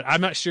this, but I'm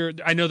not sure.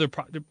 I know they're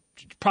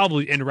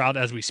probably en route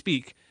as we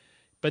speak.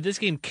 But this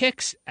game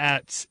kicks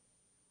at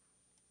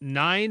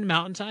 9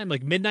 Mountain Time,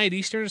 like midnight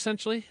Eastern,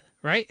 essentially,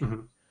 right?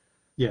 Mm-hmm.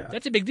 Yeah.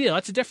 That's a big deal.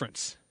 That's a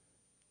difference.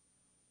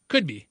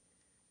 Could be,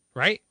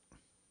 right?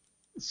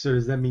 So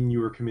does that mean you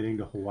were committing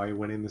to Hawaii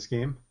winning this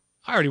game?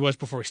 I already was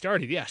before we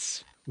started,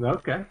 yes.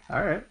 Okay.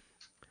 All right.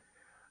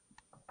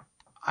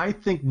 I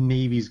think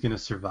Navy's going to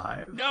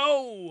survive.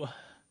 No!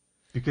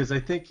 Because I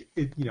think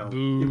it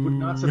would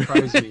not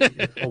surprise me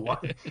if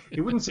Hawaii.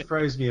 It wouldn't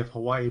surprise me if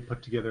Hawaii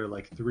put together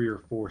like 3 or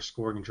 4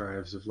 scoring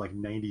drives of like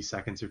 90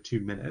 seconds or 2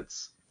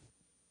 minutes,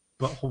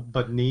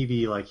 but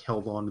Navy like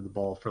held on to the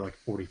ball for like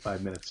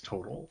 45 minutes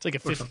total. It's like a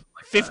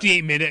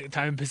 58-minute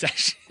time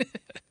possession.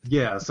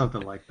 Yeah,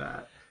 something like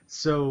that.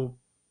 So,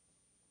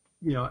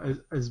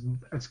 as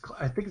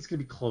I think it's going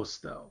to be close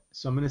though.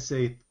 So I'm going to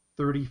say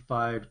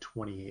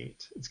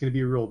 35-28. It's going to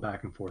be a real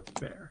back and forth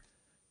affair.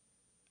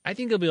 I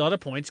think there'll be a lot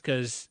of points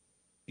because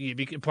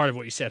part of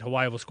what you said,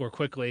 Hawaii will score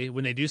quickly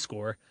when they do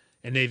score,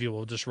 and Navy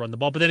will just run the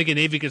ball. But then again,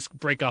 Navy can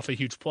break off a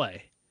huge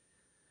play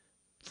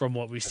from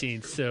what we've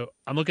seen. So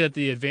I'm looking at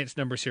the advanced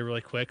numbers here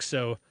really quick.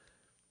 So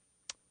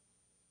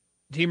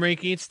team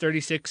rankings,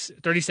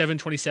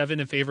 37-27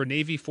 in favor of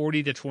Navy,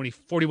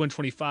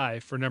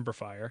 41-25 for number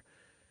fire.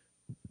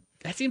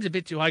 That seems a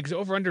bit too high because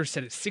over-under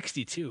set at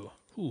 62.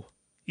 Ooh,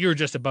 you were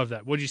just above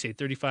that. What did you say,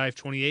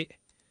 35-28?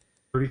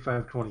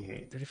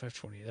 35-28.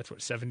 35-28. That's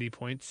what, 70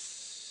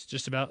 points?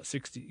 Just about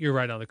 60. You're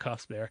right on the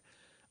cusp there.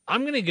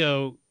 I'm going to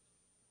go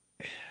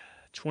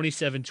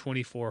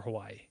 27-24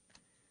 Hawaii.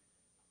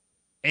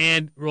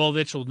 And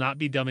Rolovich will not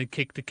be dumb and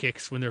kick the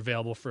kicks when they're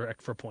available for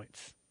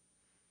points.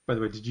 By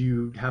the way, did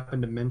you happen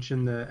to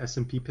mention the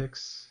S&P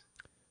picks?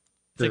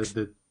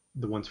 The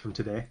ones from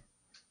today?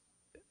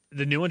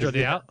 The new ones, are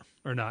they out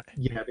or not?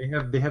 Yeah,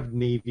 they have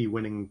Navy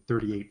winning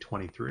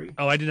 38-23.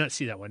 Oh, I did not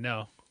see that one,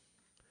 no.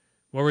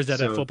 Where was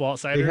that at Football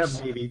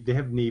Outsiders? They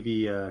have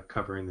Navy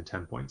covering the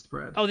 10-point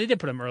spread. Oh, they did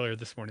put them earlier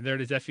this morning. There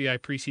it is, FEI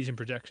preseason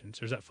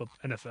projections. Or is that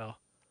NFL?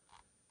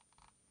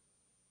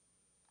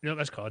 No,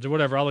 that's college or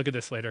whatever. I'll look at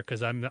this later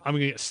because I'm going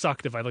to get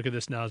sucked if I look at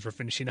this now as we're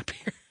finishing up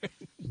here.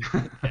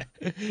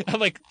 I'm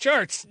like,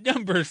 charts,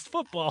 numbers,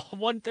 football,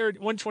 130,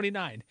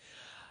 129.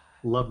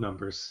 Love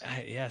numbers.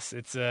 Yes,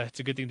 it's a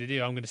good thing to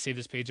do. I'm going to save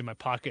this page in my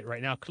pocket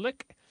right now.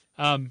 Click.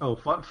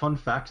 Fun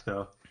fact,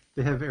 though.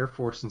 They have Air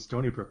Force and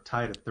Stony Brook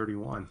tied at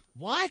 31.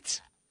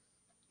 What?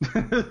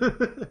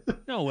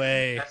 No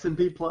way.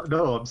 S&P plus.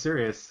 No, I'm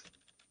serious.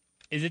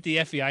 Is it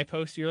the FEI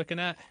post you're looking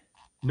at?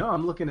 No,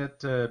 I'm looking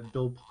at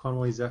Bill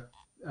Connolly's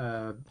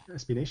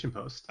SB Nation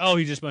post. Oh,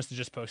 he must have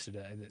just posted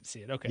it. I didn't see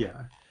it. Okay.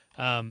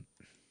 Yeah.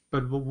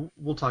 But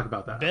we'll talk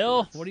about that. Bill,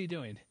 afterwards. what are you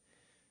doing?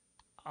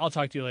 I'll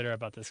talk to you later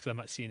about this because I'm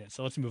not seeing it.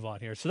 So let's move on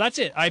here. So that's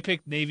it. I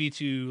picked Navy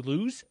to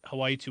lose,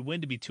 Hawaii to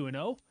win, to be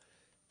 2-0.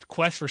 The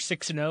quest for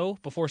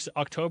 6-0 before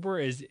October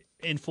is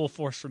in full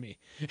force for me.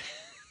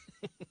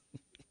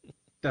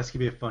 That's going to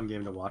be a fun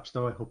game to watch,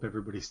 though. I hope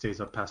everybody stays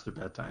up past their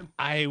bedtime.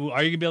 Are you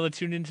going to be able to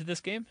tune into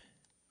this game?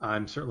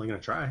 I'm certainly going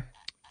to try.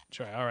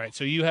 All right.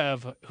 So you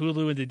have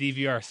Hulu and the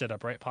DVR set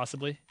up, right?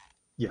 Possibly?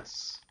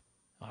 Yes.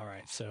 All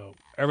right. So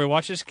everybody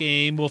watch this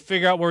game. We'll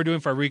figure out what we're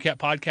doing for our recap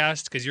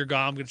podcast because you're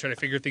gone. I'm going to try to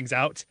figure things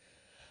out.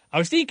 I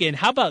was thinking,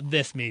 how about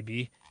this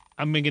maybe?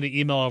 I'm going to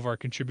email all of our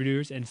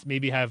contributors and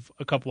maybe have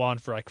a couple on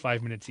for like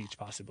 5 minutes each,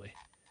 possibly.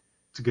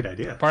 It's a good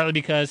idea. Partly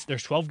because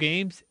there's 12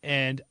 games,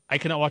 and I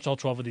cannot watch all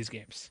 12 of these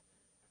games.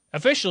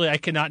 Officially, I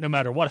cannot no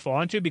matter what if I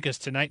want to, because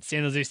tonight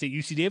San Jose State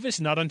UC Davis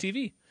is not on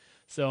TV.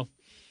 So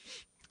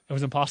it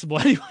was impossible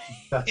anyway.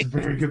 That's a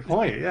very good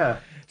point, yeah.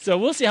 So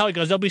we'll see how it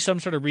goes. There'll be some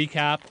sort of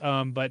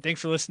recap. But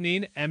thanks for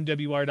listening.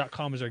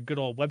 MWR.com is our good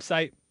old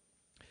website.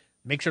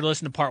 Make sure to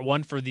listen to part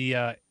 1 for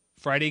the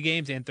Friday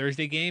games and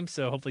Thursday games.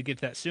 So hopefully get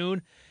to that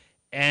soon.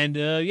 And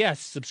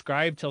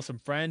subscribe, tell some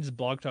friends,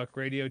 Blog Talk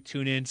Radio,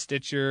 TuneIn,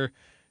 Stitcher,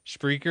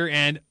 Spreaker.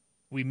 And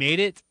we made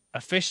it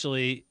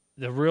officially.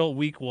 The real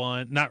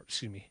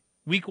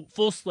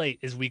full slate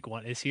is week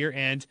 1 is here.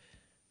 And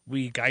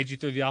we guide you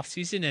through the off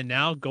season. And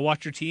now go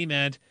watch your team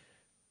and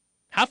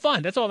have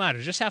fun. That's all that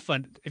matters. Just have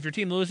fun. If your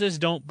team loses,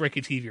 don't break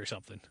a TV or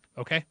something.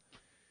 Okay?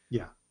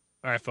 Yeah.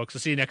 All right, folks.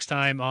 We'll see you next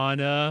time on,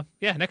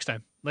 next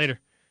time. Later.